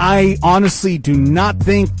 I honestly do not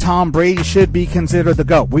think Tom Brady should be considered the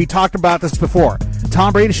GOAT. We talked about this before.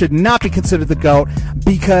 Tom Brady should not be considered the GOAT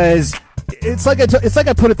because it's like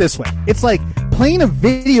I put it this way. It's like playing a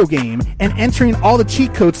video game and entering all the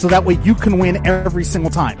cheat codes so that way you can win every single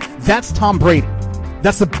time. That's Tom Brady.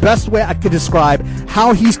 That's the best way I could describe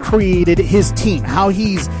how he's created his team, how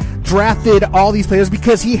he's drafted all these players,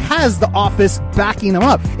 because he has the office backing him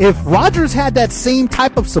up. If Rodgers had that same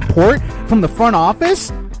type of support from the front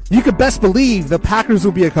office, you could best believe the Packers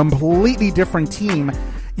would be a completely different team,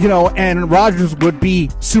 and Rodgers would be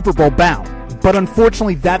Super Bowl bound. But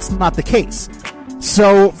unfortunately, that's not the case.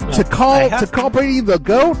 So to call Brady the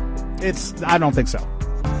GOAT, I don't think so.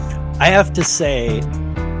 I have to say,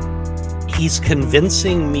 he's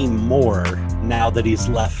convincing me more now that he's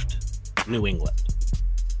left New England.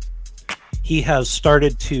 He has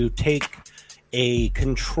started to take a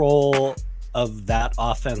control of that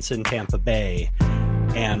offense in Tampa Bay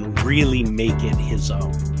and really make it his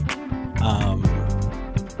own.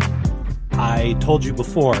 I told you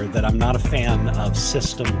before that I'm not a fan of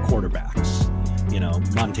system quarterbacks.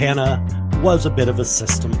 Montana was a bit of a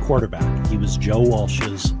system quarterback. He was Joe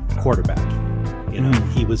Walsh's quarterback.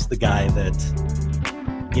 He was the guy that,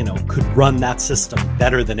 could run that system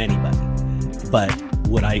better than anybody. But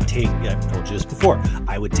would I take, I've told you this before,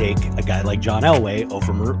 I would take a guy like John Elway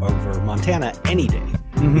over Montana any day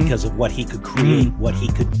because of what he could create, what he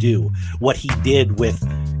could do, what he did with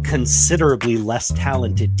considerably less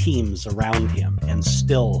talented teams around him and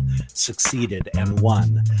still succeeded and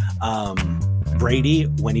won. Brady,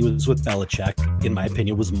 when he was with Belichick, in my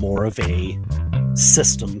opinion, was more of a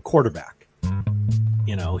system quarterback.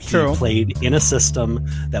 He played in a system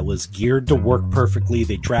that was geared to work perfectly.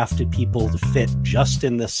 They drafted people to fit just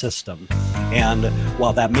in this system. And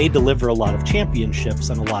while that may deliver a lot of championships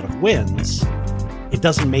and a lot of wins, it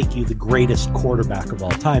doesn't make you the greatest quarterback of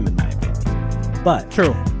all time, in my opinion. But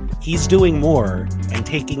he's doing more and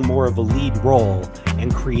taking more of a lead role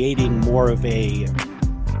and creating more of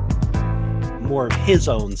his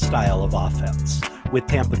own style of offense with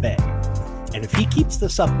Tampa Bay. And if he keeps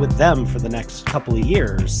this up with them for the next couple of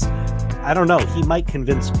years, I don't know, he might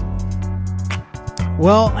convince me.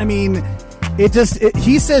 Well, I mean,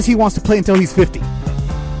 he says he wants to play until he's 50.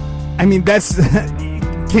 I mean,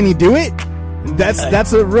 can he do it?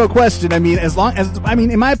 That's a real question. I mean,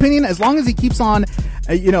 in my opinion, as long as he keeps on,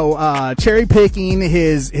 cherry picking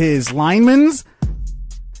his linemen's,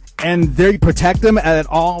 and they protect him at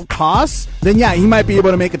all costs, then yeah, he might be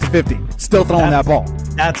able to make it to 50, still throwing that ball.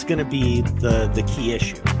 That's going to be the key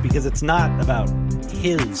issue, because it's not about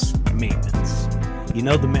his maintenance.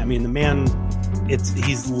 The man,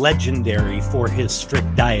 he's legendary for his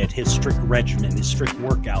strict diet, his strict regimen, his strict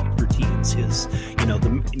workout routines.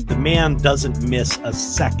 The man doesn't miss a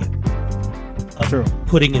second of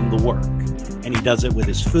putting in the work, and he does it with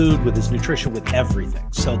his food, with his nutrition, with everything.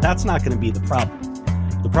 So that's not going to be the problem.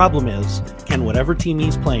 The problem is, can whatever team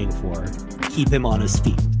he's playing for keep him on his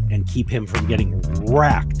feet and keep him from getting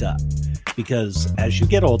racked up? Because as you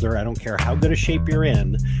get older, I don't care how good a shape you're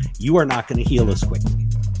in, you are not going to heal as quickly.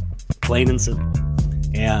 Plain and simple.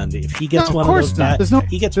 And if he gets one of those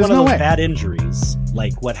bad injuries,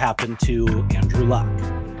 like what happened to Andrew Luck,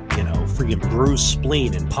 freaking bruised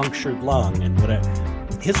spleen and punctured lung and whatever,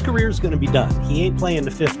 his career is going to be done. He ain't playing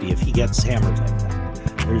to 50 if he gets hammered like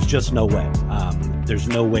that. There's just no way. There's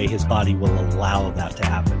no way his body will allow that to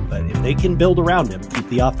happen. But if they can build around him, keep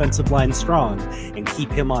the offensive line strong, and keep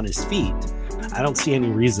him on his feet, I don't see any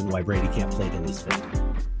reason why Brady can't play till he's 50.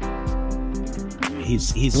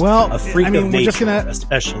 He's a freak of nature,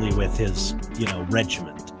 especially with his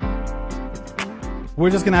regiment.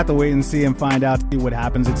 We're just gonna have to wait and see and find out, see what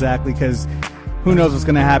happens exactly, because who knows what's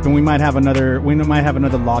gonna happen. We might have another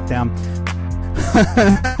lockdown.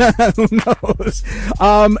 Who knows?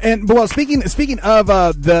 Speaking of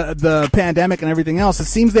the pandemic and everything else, it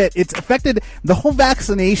seems that it's affected, the whole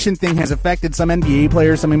vaccination thing has affected some NBA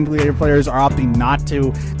players. Some NBA players are opting not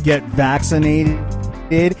to get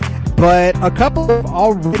vaccinated, but a couple have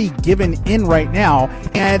already given in right now.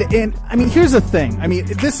 And I mean, here's the thing. I mean,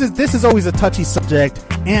 this is always a touchy subject.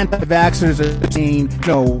 Anti-vaxxers are saying,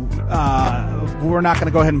 we're not going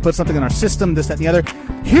to go ahead and put something in our system, this, that, and the other.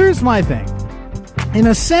 Here's my thing. In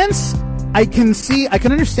a sense, I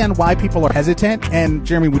can understand why people are hesitant. And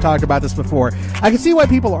Jeremy, we talked about this before. I can see why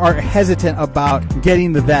people are hesitant about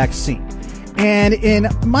getting the vaccine. And in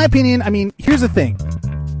my opinion, I mean, here's the thing.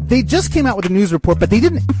 They just came out with a news report, but they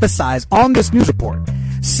didn't emphasize on this news report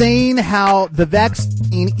saying how the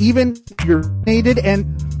vaccine, even if you're vaccinated, and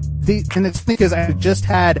it's because I just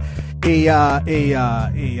had a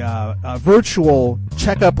virtual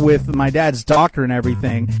checkup with my dad's doctor and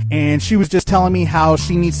everything, and she was just telling me how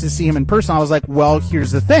she needs to see him in person. I was like, well,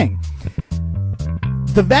 here's the thing.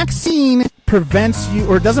 The vaccine prevents you,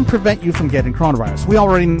 or doesn't prevent you from getting coronavirus. We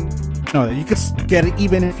already know that you could get it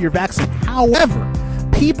even if you're vaccinated. However,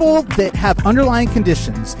 people that have underlying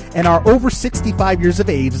conditions and are over 65 years of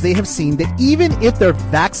age, they have seen that even if they're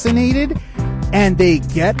vaccinated and they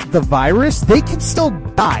get the virus, they can still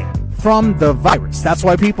die from the virus. That's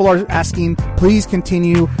why people are asking, please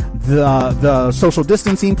continue the social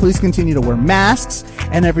distancing, please continue to wear masks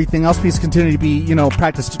and everything else, please continue to be,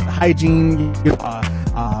 practice hygiene,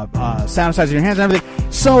 sanitize your hands and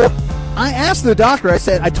everything. So I asked the doctor, I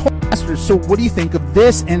told her, so what do you think of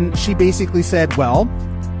this? And she basically said, well,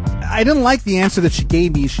 I didn't like the answer that she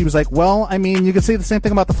gave me. She was like, well, I mean, you could say the same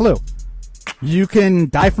thing about the flu. You can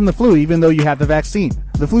die from the flu even though you have the vaccine,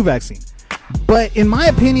 the flu vaccine. But in my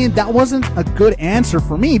opinion, that wasn't a good answer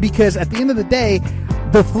for me, because at the end of the day,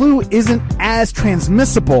 the flu isn't as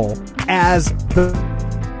transmissible as the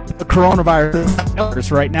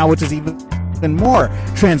coronavirus right now, which is even more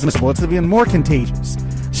transmissible. It's even more contagious.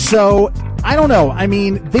 So I don't know. I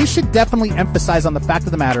mean, they should definitely emphasize on the fact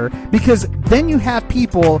of the matter, because then you have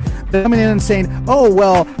people that coming in and saying, "Oh,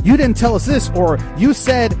 well, you didn't tell us this," or "You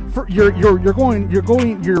said you're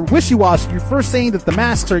wishy-washy. You're first saying that the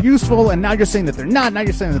masks are useful, and now you're saying that they're not. Now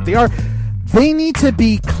you're saying that they are." They need to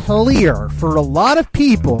be clear for a lot of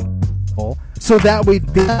people, so that we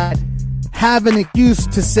don't have an excuse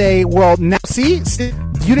to say, "Well, now see,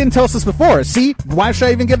 you didn't tell us this before. See, why should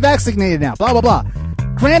I even get vaccinated now?" Blah blah blah.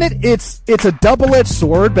 Granted, it's a double-edged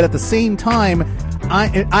sword, but at the same time,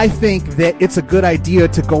 I think that it's a good idea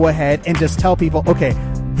to go ahead and just tell people, okay,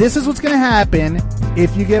 this is what's going to happen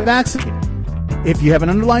if you get vaccinated. If you have an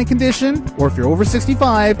underlying condition, or if you're over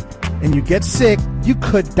 65 and you get sick, you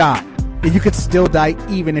could die. You could still die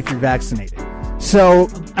even if you're vaccinated. So,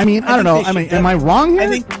 I mean, I don't know. I mean, am I wrong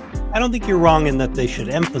here? I don't think you're wrong in that they should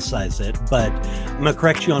emphasize it, but I'm going to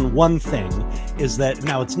correct you on one thing, is that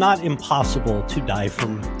now it's not impossible to die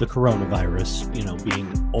from the coronavirus,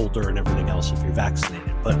 being older and everything else if you're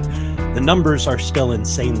vaccinated, but the numbers are still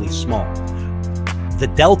insanely small. The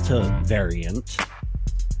Delta variant,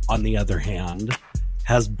 on the other hand,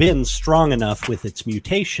 has been strong enough with its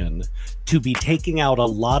mutation to be taking out a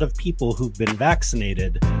lot of people who've been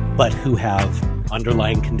vaccinated, but who have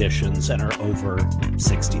underlying conditions and are over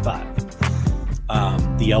 65.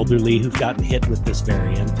 The elderly who've gotten hit with this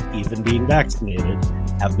variant, even being vaccinated,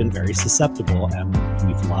 have been very susceptible, and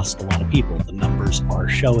we've lost a lot of people. The numbers are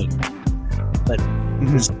showing that. But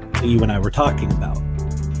this is what you and I were talking about.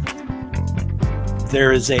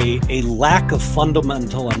 There is a lack of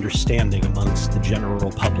fundamental understanding amongst the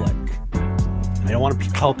general public. I don't want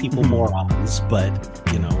to call people morons, but,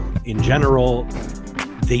 in general,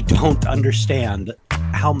 they don't understand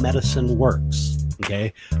how medicine works,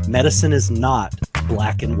 okay? Medicine is not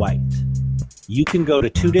black and white. You can go to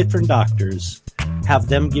two different doctors, have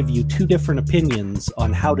them give you two different opinions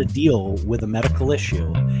on how to deal with a medical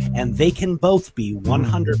issue, and they can both be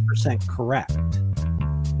 100% correct,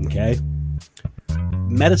 okay?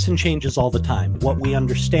 Medicine changes all the time. What we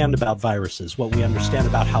understand about viruses, what we understand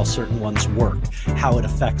about how certain ones work, how it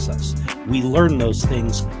affects us. We learn those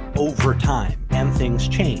things over time, and things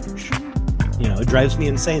change. It drives me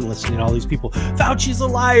insane listening to all these people. Fauci's a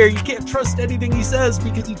liar. You can't trust anything he says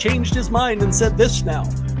because he changed his mind and said this now.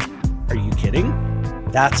 Are you kidding?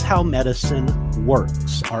 That's how medicine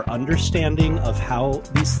works. Our understanding of how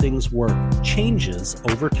these things work changes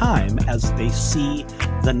over time as they see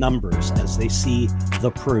the numbers, as they see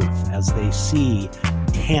the proof, as they see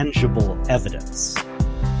tangible evidence.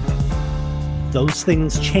 Those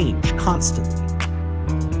things change constantly.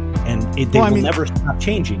 And they will never stop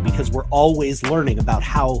changing, because we're always learning about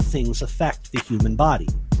how things affect the human body.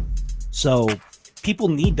 So people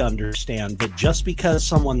need to understand that just because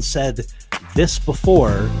someone said this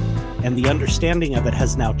before and the understanding of it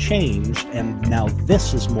has now changed and now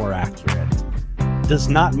this is more accurate, does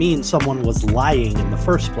not mean someone was lying in the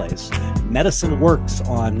first place. Medicine works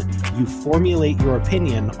on you formulate your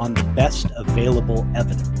opinion on the best available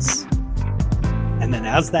evidence. And then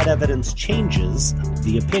as that evidence changes,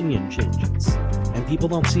 the opinion changes. And people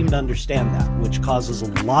don't seem to understand that, which causes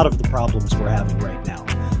a lot of the problems we're having right now.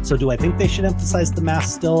 So do I think they should emphasize the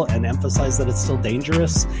mask still and emphasize that it's still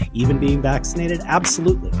dangerous, even being vaccinated?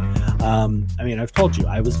 Absolutely. I mean, I've told you,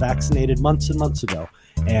 I was vaccinated months and months ago,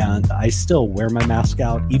 and I still wear my mask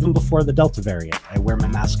out even before the Delta variant. I wear my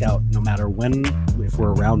mask out no matter when, if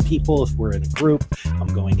we're around people, if we're in a group, if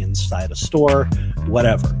I'm going inside a store,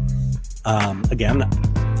 whatever. Again,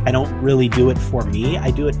 I don't really do it for me.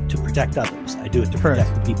 I do it to protect others. I do it to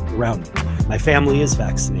protect the people around me. My family is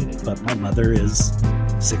vaccinated, but my mother is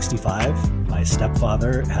 65. My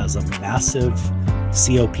stepfather has a massive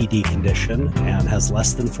COPD condition and has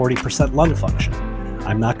less than 40% lung function.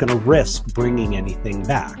 I'm not going to risk bringing anything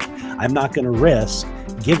back. I'm not going to risk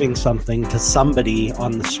giving something to somebody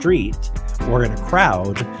on the street or in a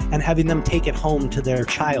crowd and having them take it home to their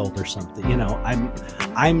child or something. You know,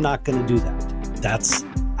 I'm not going to do that.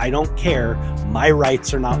 I don't care. My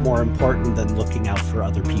rights are not more important than looking out for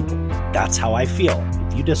other people. That's how I feel.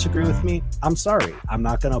 If you disagree with me, I'm sorry. I'm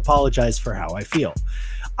not going to apologize for how I feel.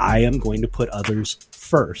 I am going to put others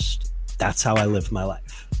first. That's how I live my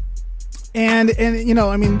life. And you know,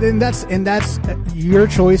 I mean, and that's your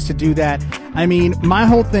choice to do that. I mean, my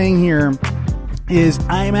whole thing here is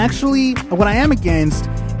what I am against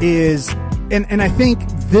is, and I think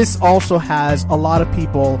this also has a lot of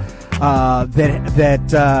people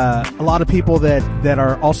that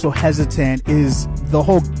are also hesitant, is the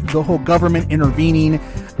whole government intervening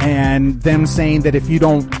and them saying that if you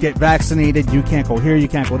don't get vaccinated, you can't go here, you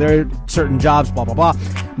can't go there, certain jobs, blah blah blah.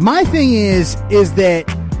 My thing is that,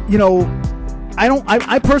 you know,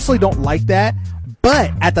 I personally don't like that,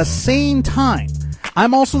 but at the same time,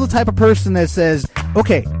 I'm also the type of person that says,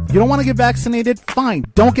 okay, you don't want to get vaccinated, fine,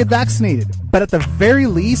 don't get vaccinated, but at the very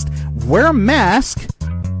least, wear a mask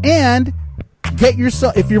and get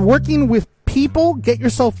yourself, if you're working with people, get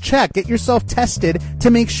yourself checked, get yourself tested to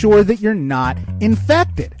make sure that you're not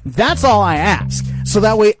infected. That's all I ask. So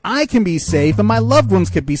that way I can be safe and my loved ones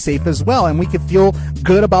could be safe as well, and we could feel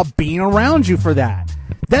good about being around you for that.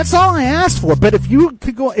 That's all I asked for. But if you're an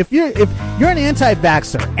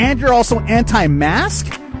anti-vaxxer and you're also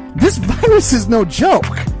anti-mask, this virus is no joke.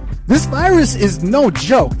 This virus is no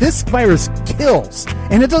joke. This virus kills,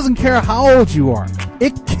 and it doesn't care how old you are.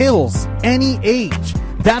 It kills any age.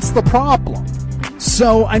 That's the problem.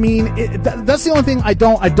 So, I mean, that's the only thing I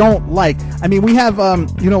don't like. I mean, we have,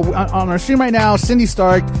 you know, on our stream right now, Cindy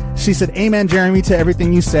Stark, she said, "Amen, Jeremy, to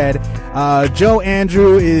everything you said." Joe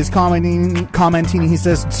Andrew is commenting. He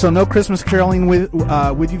says, "So no Christmas caroling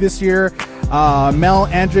with you this year." Mel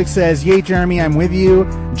Andrick says, "Yay, Jeremy, I'm with you."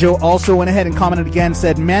 Joe also went ahead and commented again,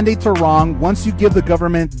 said, "Mandates are wrong. Once you give the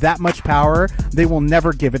government that much power, they will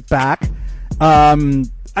never give it back."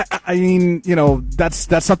 I mean, you know, that's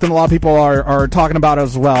something a lot of people are talking about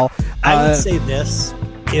as well. I would say this: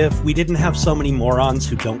 if we didn't have so many morons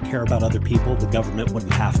who don't care about other people, the government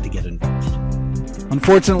wouldn't have to get involved.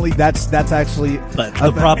 Unfortunately, that's actually. But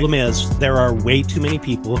the problem is there are way too many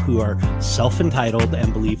people who are self-entitled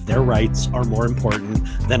and believe their rights are more important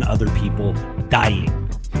than other people dying.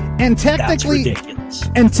 And technically, that's ridiculous.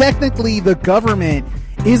 And technically, the government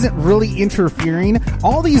isn't really interfering.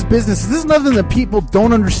 All these businesses, this is nothing that people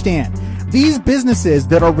don't understand. These businesses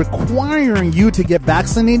that are requiring you to get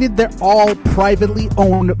vaccinated, they're all privately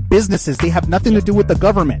owned businesses. They have nothing to do with the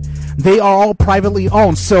government. They are all privately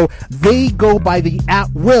owned. So they go by the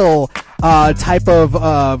at-will type of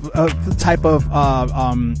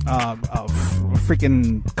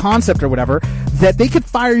freaking concept or whatever, that they could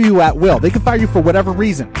fire you at will. They could fire you for whatever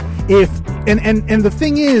reason. And the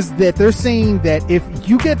thing is that they're saying that if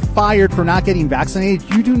you get fired for not getting vaccinated,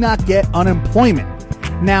 you do not get unemployment.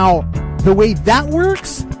 Now, the way that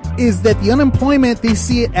works is that the unemployment, they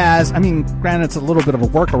see it as, I mean, granted, it's a little bit of a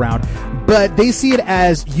workaround, but they see it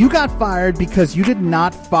as you got fired because you did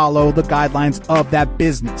not follow the guidelines of that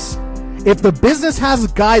business. If the business has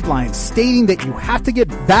guidelines stating that you have to get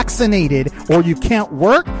vaccinated or you can't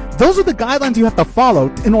work, those are the guidelines you have to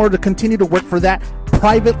follow in order to continue to work for that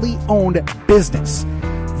privately owned business.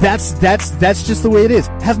 That's just the way it is.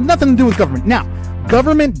 It has nothing to do with government. Now,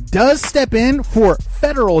 government does step in for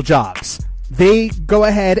federal jobs. They go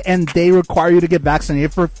ahead and they require you to get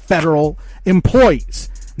vaccinated for federal employees.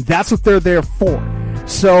 That's what they're there for.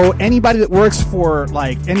 So anybody that works for,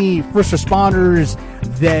 like, any first responders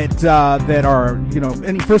that are, you know,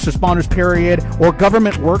 any first responders period, or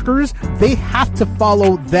government workers, they have to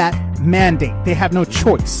follow that mandate. They have no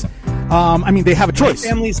choice. I mean, they have a choice. My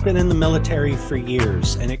family's been in the military for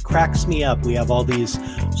years, and it cracks me up. We have all these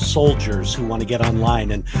soldiers who want to get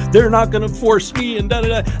online, and they're not going to force me, and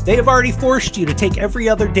da-da-da. They have already forced you to take every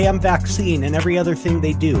other damn vaccine and every other thing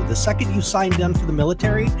they do. The second you signed on for the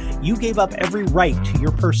military, you gave up every right to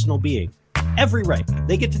your personal being. Every right.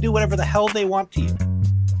 They get to do whatever the hell they want to you.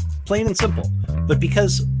 Plain and simple. But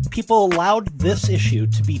because people allowed this issue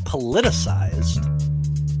to be politicized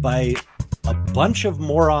by a bunch of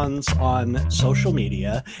morons on social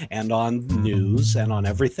media and on news and on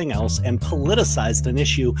everything else, and politicized an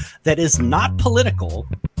issue that is not political,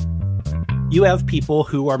 you have people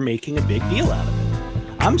who are making a big deal out of it.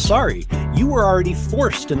 I'm sorry, you were already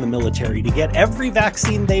forced in the military to get every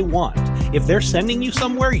vaccine they want. If they're sending you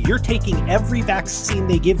somewhere, you're taking every vaccine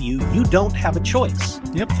they give you. You don't have a choice.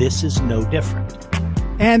 Yep. This is no different.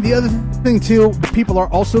 And the other thing, too, people are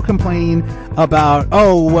also complaining about,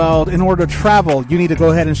 oh, well, in order to travel, you need to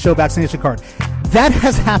go ahead and show vaccination card. That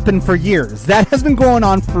has happened for years. That has been going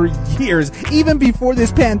on for years, even before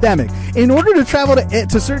this pandemic. In order to travel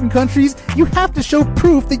to certain countries, you have to show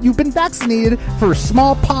proof that you've been vaccinated for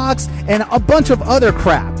smallpox and a bunch of other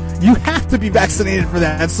crap. You have to be vaccinated for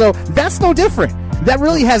that. So that's no different. That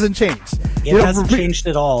really hasn't changed. It hasn't changed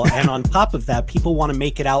at all. And on top of that, people want to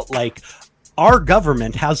make it out like our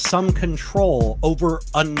government has some control over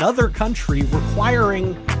another country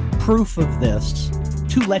requiring proof of this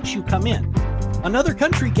to let you come in. Another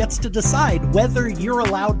country gets to decide whether you're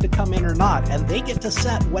allowed to come in or not, and they get to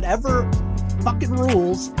set whatever fucking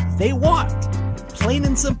rules they want. Plain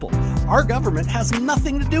and simple. Our government has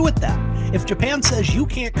nothing to do with that. If Japan says you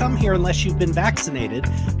can't come here unless you've been vaccinated,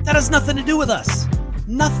 that has nothing to do with us.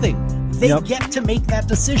 Nothing. They get to make that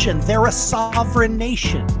decision. They're a sovereign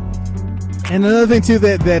nation. And another thing too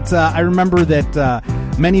that I remember that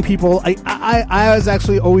many people, I was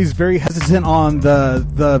actually always very hesitant on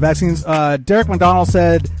the vaccines. Derek McDonald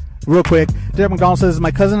said, real quick, Derek McDonald says,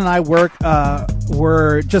 my cousin and I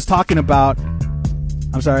were just talking about,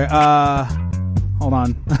 I'm sorry, hold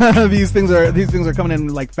on. these things are coming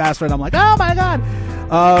in like faster, and I'm like, oh my God.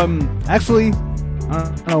 Actually, I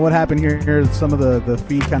don't know what happened here. Some of the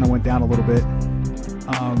feed kind of went down a little bit.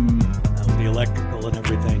 The electrical and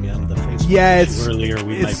everything, and the Facebook issue earlier,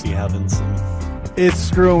 we might be having some. It's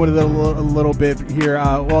screwing with it a little bit here.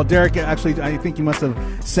 Well, Derek, actually, I think you must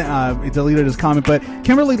have deleted his comment. But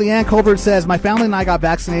Kimberly Leanne Colbert says, my family and I got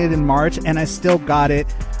vaccinated in March, and I still got it.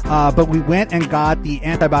 But we went and got the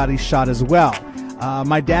antibody shot as well.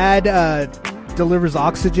 My dad delivers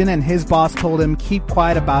oxygen, and his boss told him keep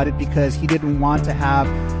quiet about it because he didn't want to have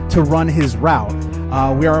to run his route.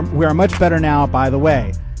 We are much better now, by the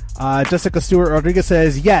way. Jessica Stewart Rodriguez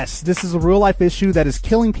says, yes, this is a real life issue that is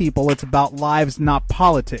killing people. It's about lives, not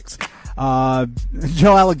politics. Joe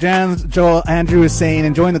Andrew is saying,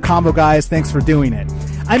 enjoying the combo, guys. Thanks for doing it.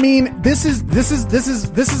 I mean, this is what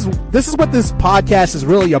this podcast is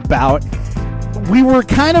really about. We were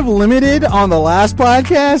kind of limited on the last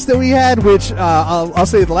podcast that we had, which I'll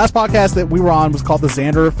say the last podcast that we were on was called The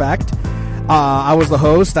Xander Effect. I was the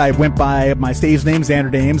host. I went by my stage name,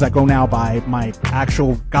 Xander Dames. I go now by my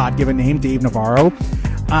actual God-given name, Dave Navarro.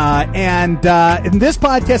 And in this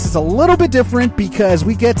podcast, it's a little bit different because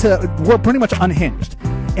we're pretty much unhinged.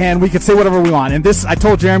 And we could say whatever we want. And this, I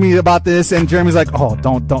told Jeremy about this, and Jeremy's like, "Oh,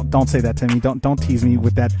 don't say that to me. Don't tease me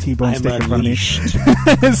with that T-bone stick in front of me."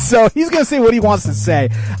 So he's gonna say what he wants to say.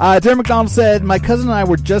 Derek McDonald said, "My cousin and I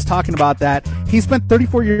were just talking about that. He spent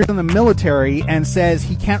 34 years in the military and says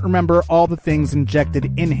he can't remember all the things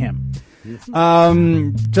injected in him."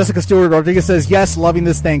 Jessica Stewart Rodriguez says, "Yes, loving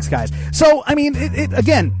this. Thanks, guys." So I mean, it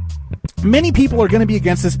again. Many people are going to be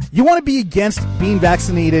against this. You want to be against being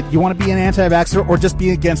vaccinated, you want to be an anti-vaxxer, or just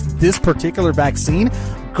be against this particular vaccine,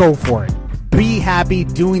 go for it. Be happy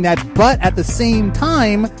doing that. But at the same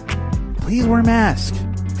time, please wear a mask.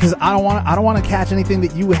 Because I don't want to catch anything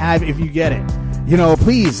that you have if you get it. You know,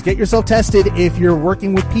 please get yourself tested if you're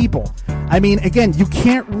working with people. I mean, again, you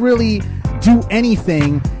can't really do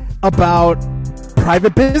anything about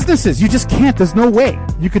private businesses. You just can't. There's no way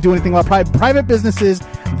you could do anything about private businesses.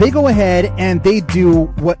 They go ahead and they do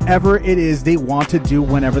whatever it is they want to do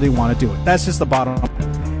whenever they want to do it. That's just the bottom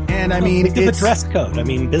line. And I mean, it's a dress code. I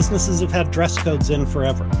mean, businesses have had dress codes in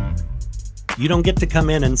forever. You don't get to come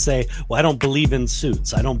in and say, well, I don't believe in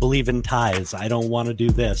suits. I don't believe in ties. I don't want to do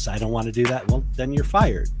this. I don't want to do that. Well, then you're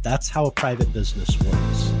fired. That's how a private business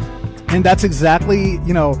works. And that's exactly,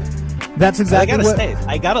 that's exactly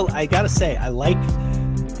I gotta say, I like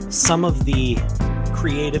some of the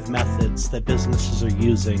creative methods that businesses are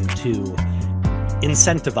using to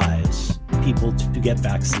incentivize people to get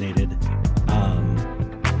vaccinated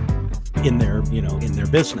in their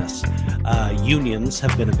business. Unions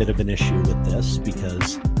have been a bit of an issue with this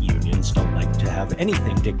because unions don't like to have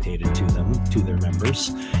anything dictated to them, to their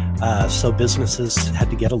members. So businesses had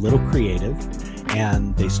to get a little creative,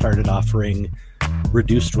 and they started offering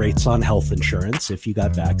reduced rates on health insurance if you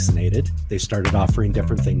got vaccinated. They started offering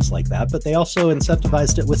different things like that, but they also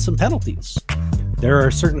incentivized it with some penalties. There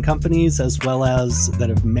are certain companies as well as that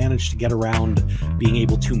have managed to get around being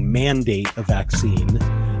able to mandate a vaccine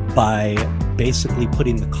by basically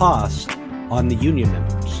putting the cost on the union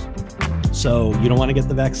members. So you don't want to get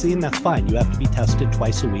the vaccine, that's fine. You have to be tested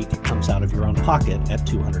twice a week. It comes out of your own pocket at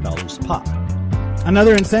 $200 a pop.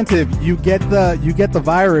 Another incentive, you get the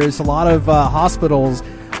virus. A lot of hospitals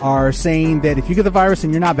are saying that if you get the virus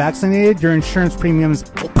and you're not vaccinated, your insurance premiums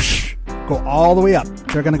go all the way up.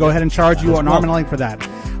 They're going to go ahead and charge you an arm and a leg for that.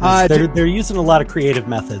 They're using a lot of creative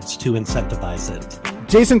methods to incentivize it.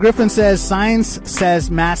 Jason Griffin says science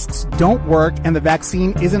says masks don't work and the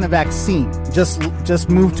vaccine isn't a vaccine. Just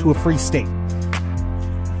move to a free state.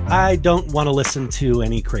 I don't want to listen to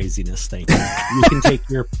any craziness. Thank you. You can take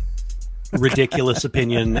your ridiculous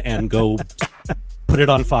opinion and go put it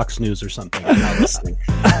on Fox News or something. I'm not listening.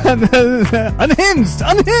 Unhinged.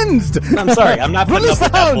 I'm sorry. I'm not putting up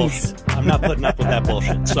with that bullshit. I'm not putting up with that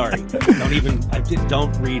bullshit. Sorry.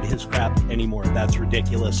 Don't read his crap anymore. That's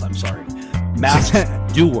ridiculous. I'm sorry.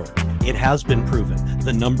 Masks do work. It has been proven.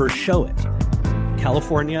 The numbers show it.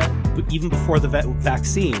 California, even before the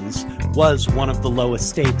vaccines, was one of the lowest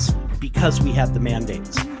states because we had the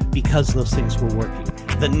mandates, because those things were working.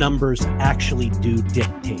 The numbers actually do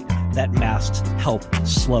dictate that masks help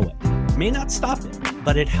slow it. It may not stop it,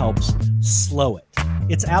 but it helps slow it.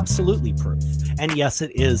 It's absolutely proof. And yes,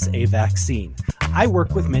 it is a vaccine. I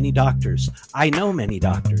work with many doctors. I know many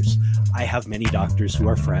doctors. I have many doctors who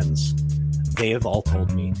are friends. They have all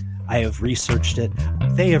told me. I have researched it.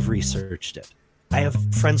 They have researched it. I have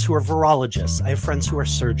friends who are virologists. I have friends who are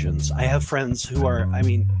surgeons. I have friends who are,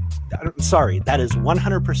 I'm sorry, that is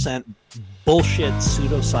 100% bullshit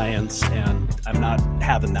pseudoscience, and I'm not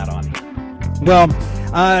having that on here. Well,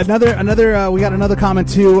 we got another comment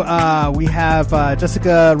too. We have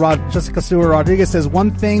Jessica Stewart Rodriguez says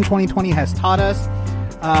one thing 2020 has taught us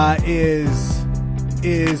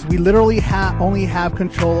is we literally only have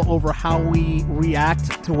control over how we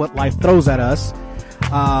react to what life throws at us.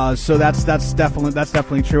 So that's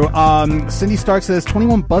definitely true. Cindy Stark says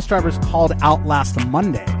 21 bus drivers called out last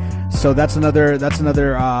Monday. So that's another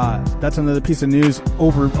piece of news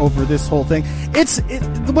over this whole thing.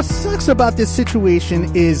 What sucks about this situation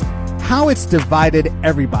is how it's divided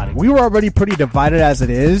everybody. We were already pretty divided as it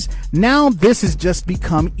is. Now this has just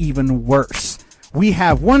become even worse. We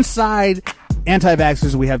have one side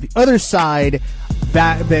anti-vaxxers. We have the other side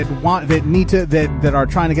that are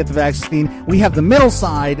trying to get the vaccine. We have the middle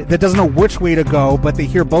side that doesn't know which way to go, but they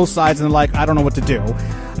hear both sides and they're like, I don't know what to do.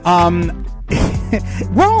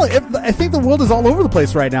 Well, I think the world is all over the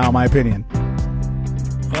place right now, in my opinion.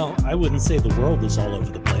 Well, I wouldn't say the world is all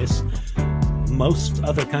over the place. Most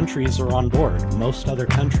other countries are on board. Most other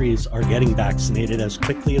countries are getting vaccinated as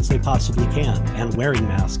quickly as they possibly can and wearing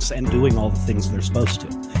masks and doing all the things they're supposed to.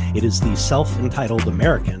 It is the self-entitled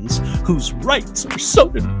Americans whose rights are so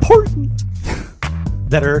important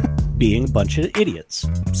that are being a bunch of idiots.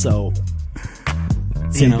 So,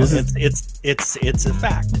 it's a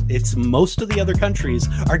fact. It's most of the other countries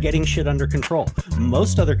are getting shit under control.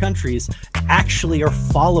 Most other countries actually are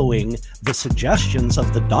following the suggestions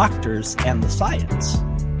of the doctors and the science.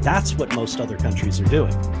 That's what most other countries are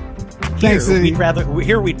doing.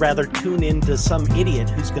 We'd rather tune into some idiot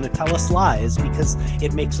who's going to tell us lies because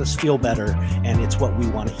it makes us feel better and it's what we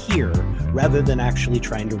want to hear, rather than actually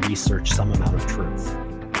trying to research some amount of truth.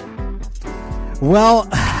 Well,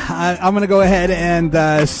 I'm going to go ahead and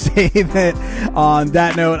say that on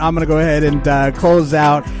that note, I'm going to go ahead and close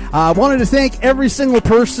out. I wanted to thank every single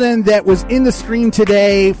person that was in the stream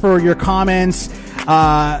today for your comments.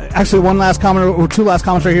 Actually, one last comment or two last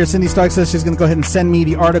comments right here. Cindy Stark says she's going to go ahead and send me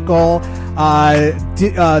the article.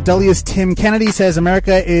 Delia's Tim Kennedy says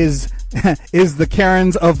America is the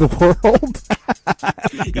Karens of the world.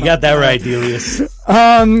 You got that right, Delius.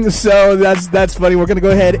 So that's funny. We're going to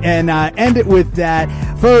go ahead and end it with that.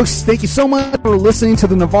 Folks, thank you so much for listening to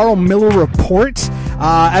the Navarro-Miller Report.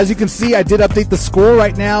 As you can see, I did update the score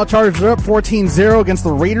right now. Chargers are up 14-0 against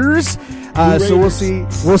the Raiders. So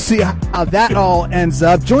we'll see how that all ends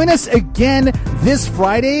up. Join us again this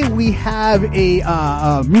Friday. We have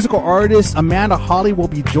a musical artist, Amanda Hawley, will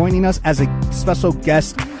be joining us as a special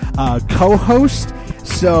guest co-host.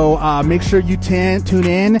 So make sure you tune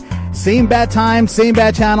in. Same bad time, same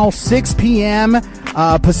bad channel, 6 p.m.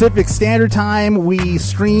 Pacific Standard Time. We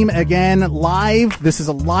stream again live. This is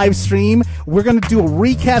a live stream. We're going to do a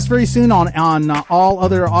recast very soon on all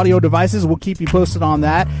other audio devices. We'll keep you posted on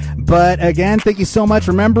that. But again, thank you so much.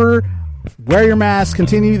 Remember, wear your mask.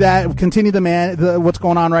 Continue what's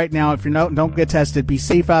going on right now. If you're don't get tested. Be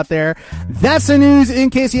safe out there. That's the news. In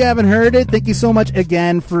case you haven't heard it, thank you so much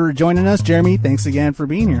again for joining us, Jeremy. Thanks again for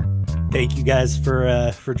being here. Thank you guys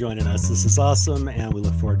for joining us. This is awesome, and we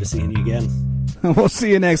look forward to seeing you again. We'll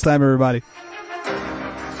see you next time, everybody.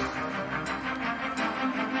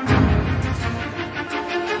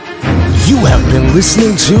 You have been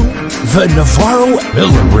listening to the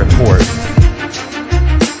Navarro-Miller Report.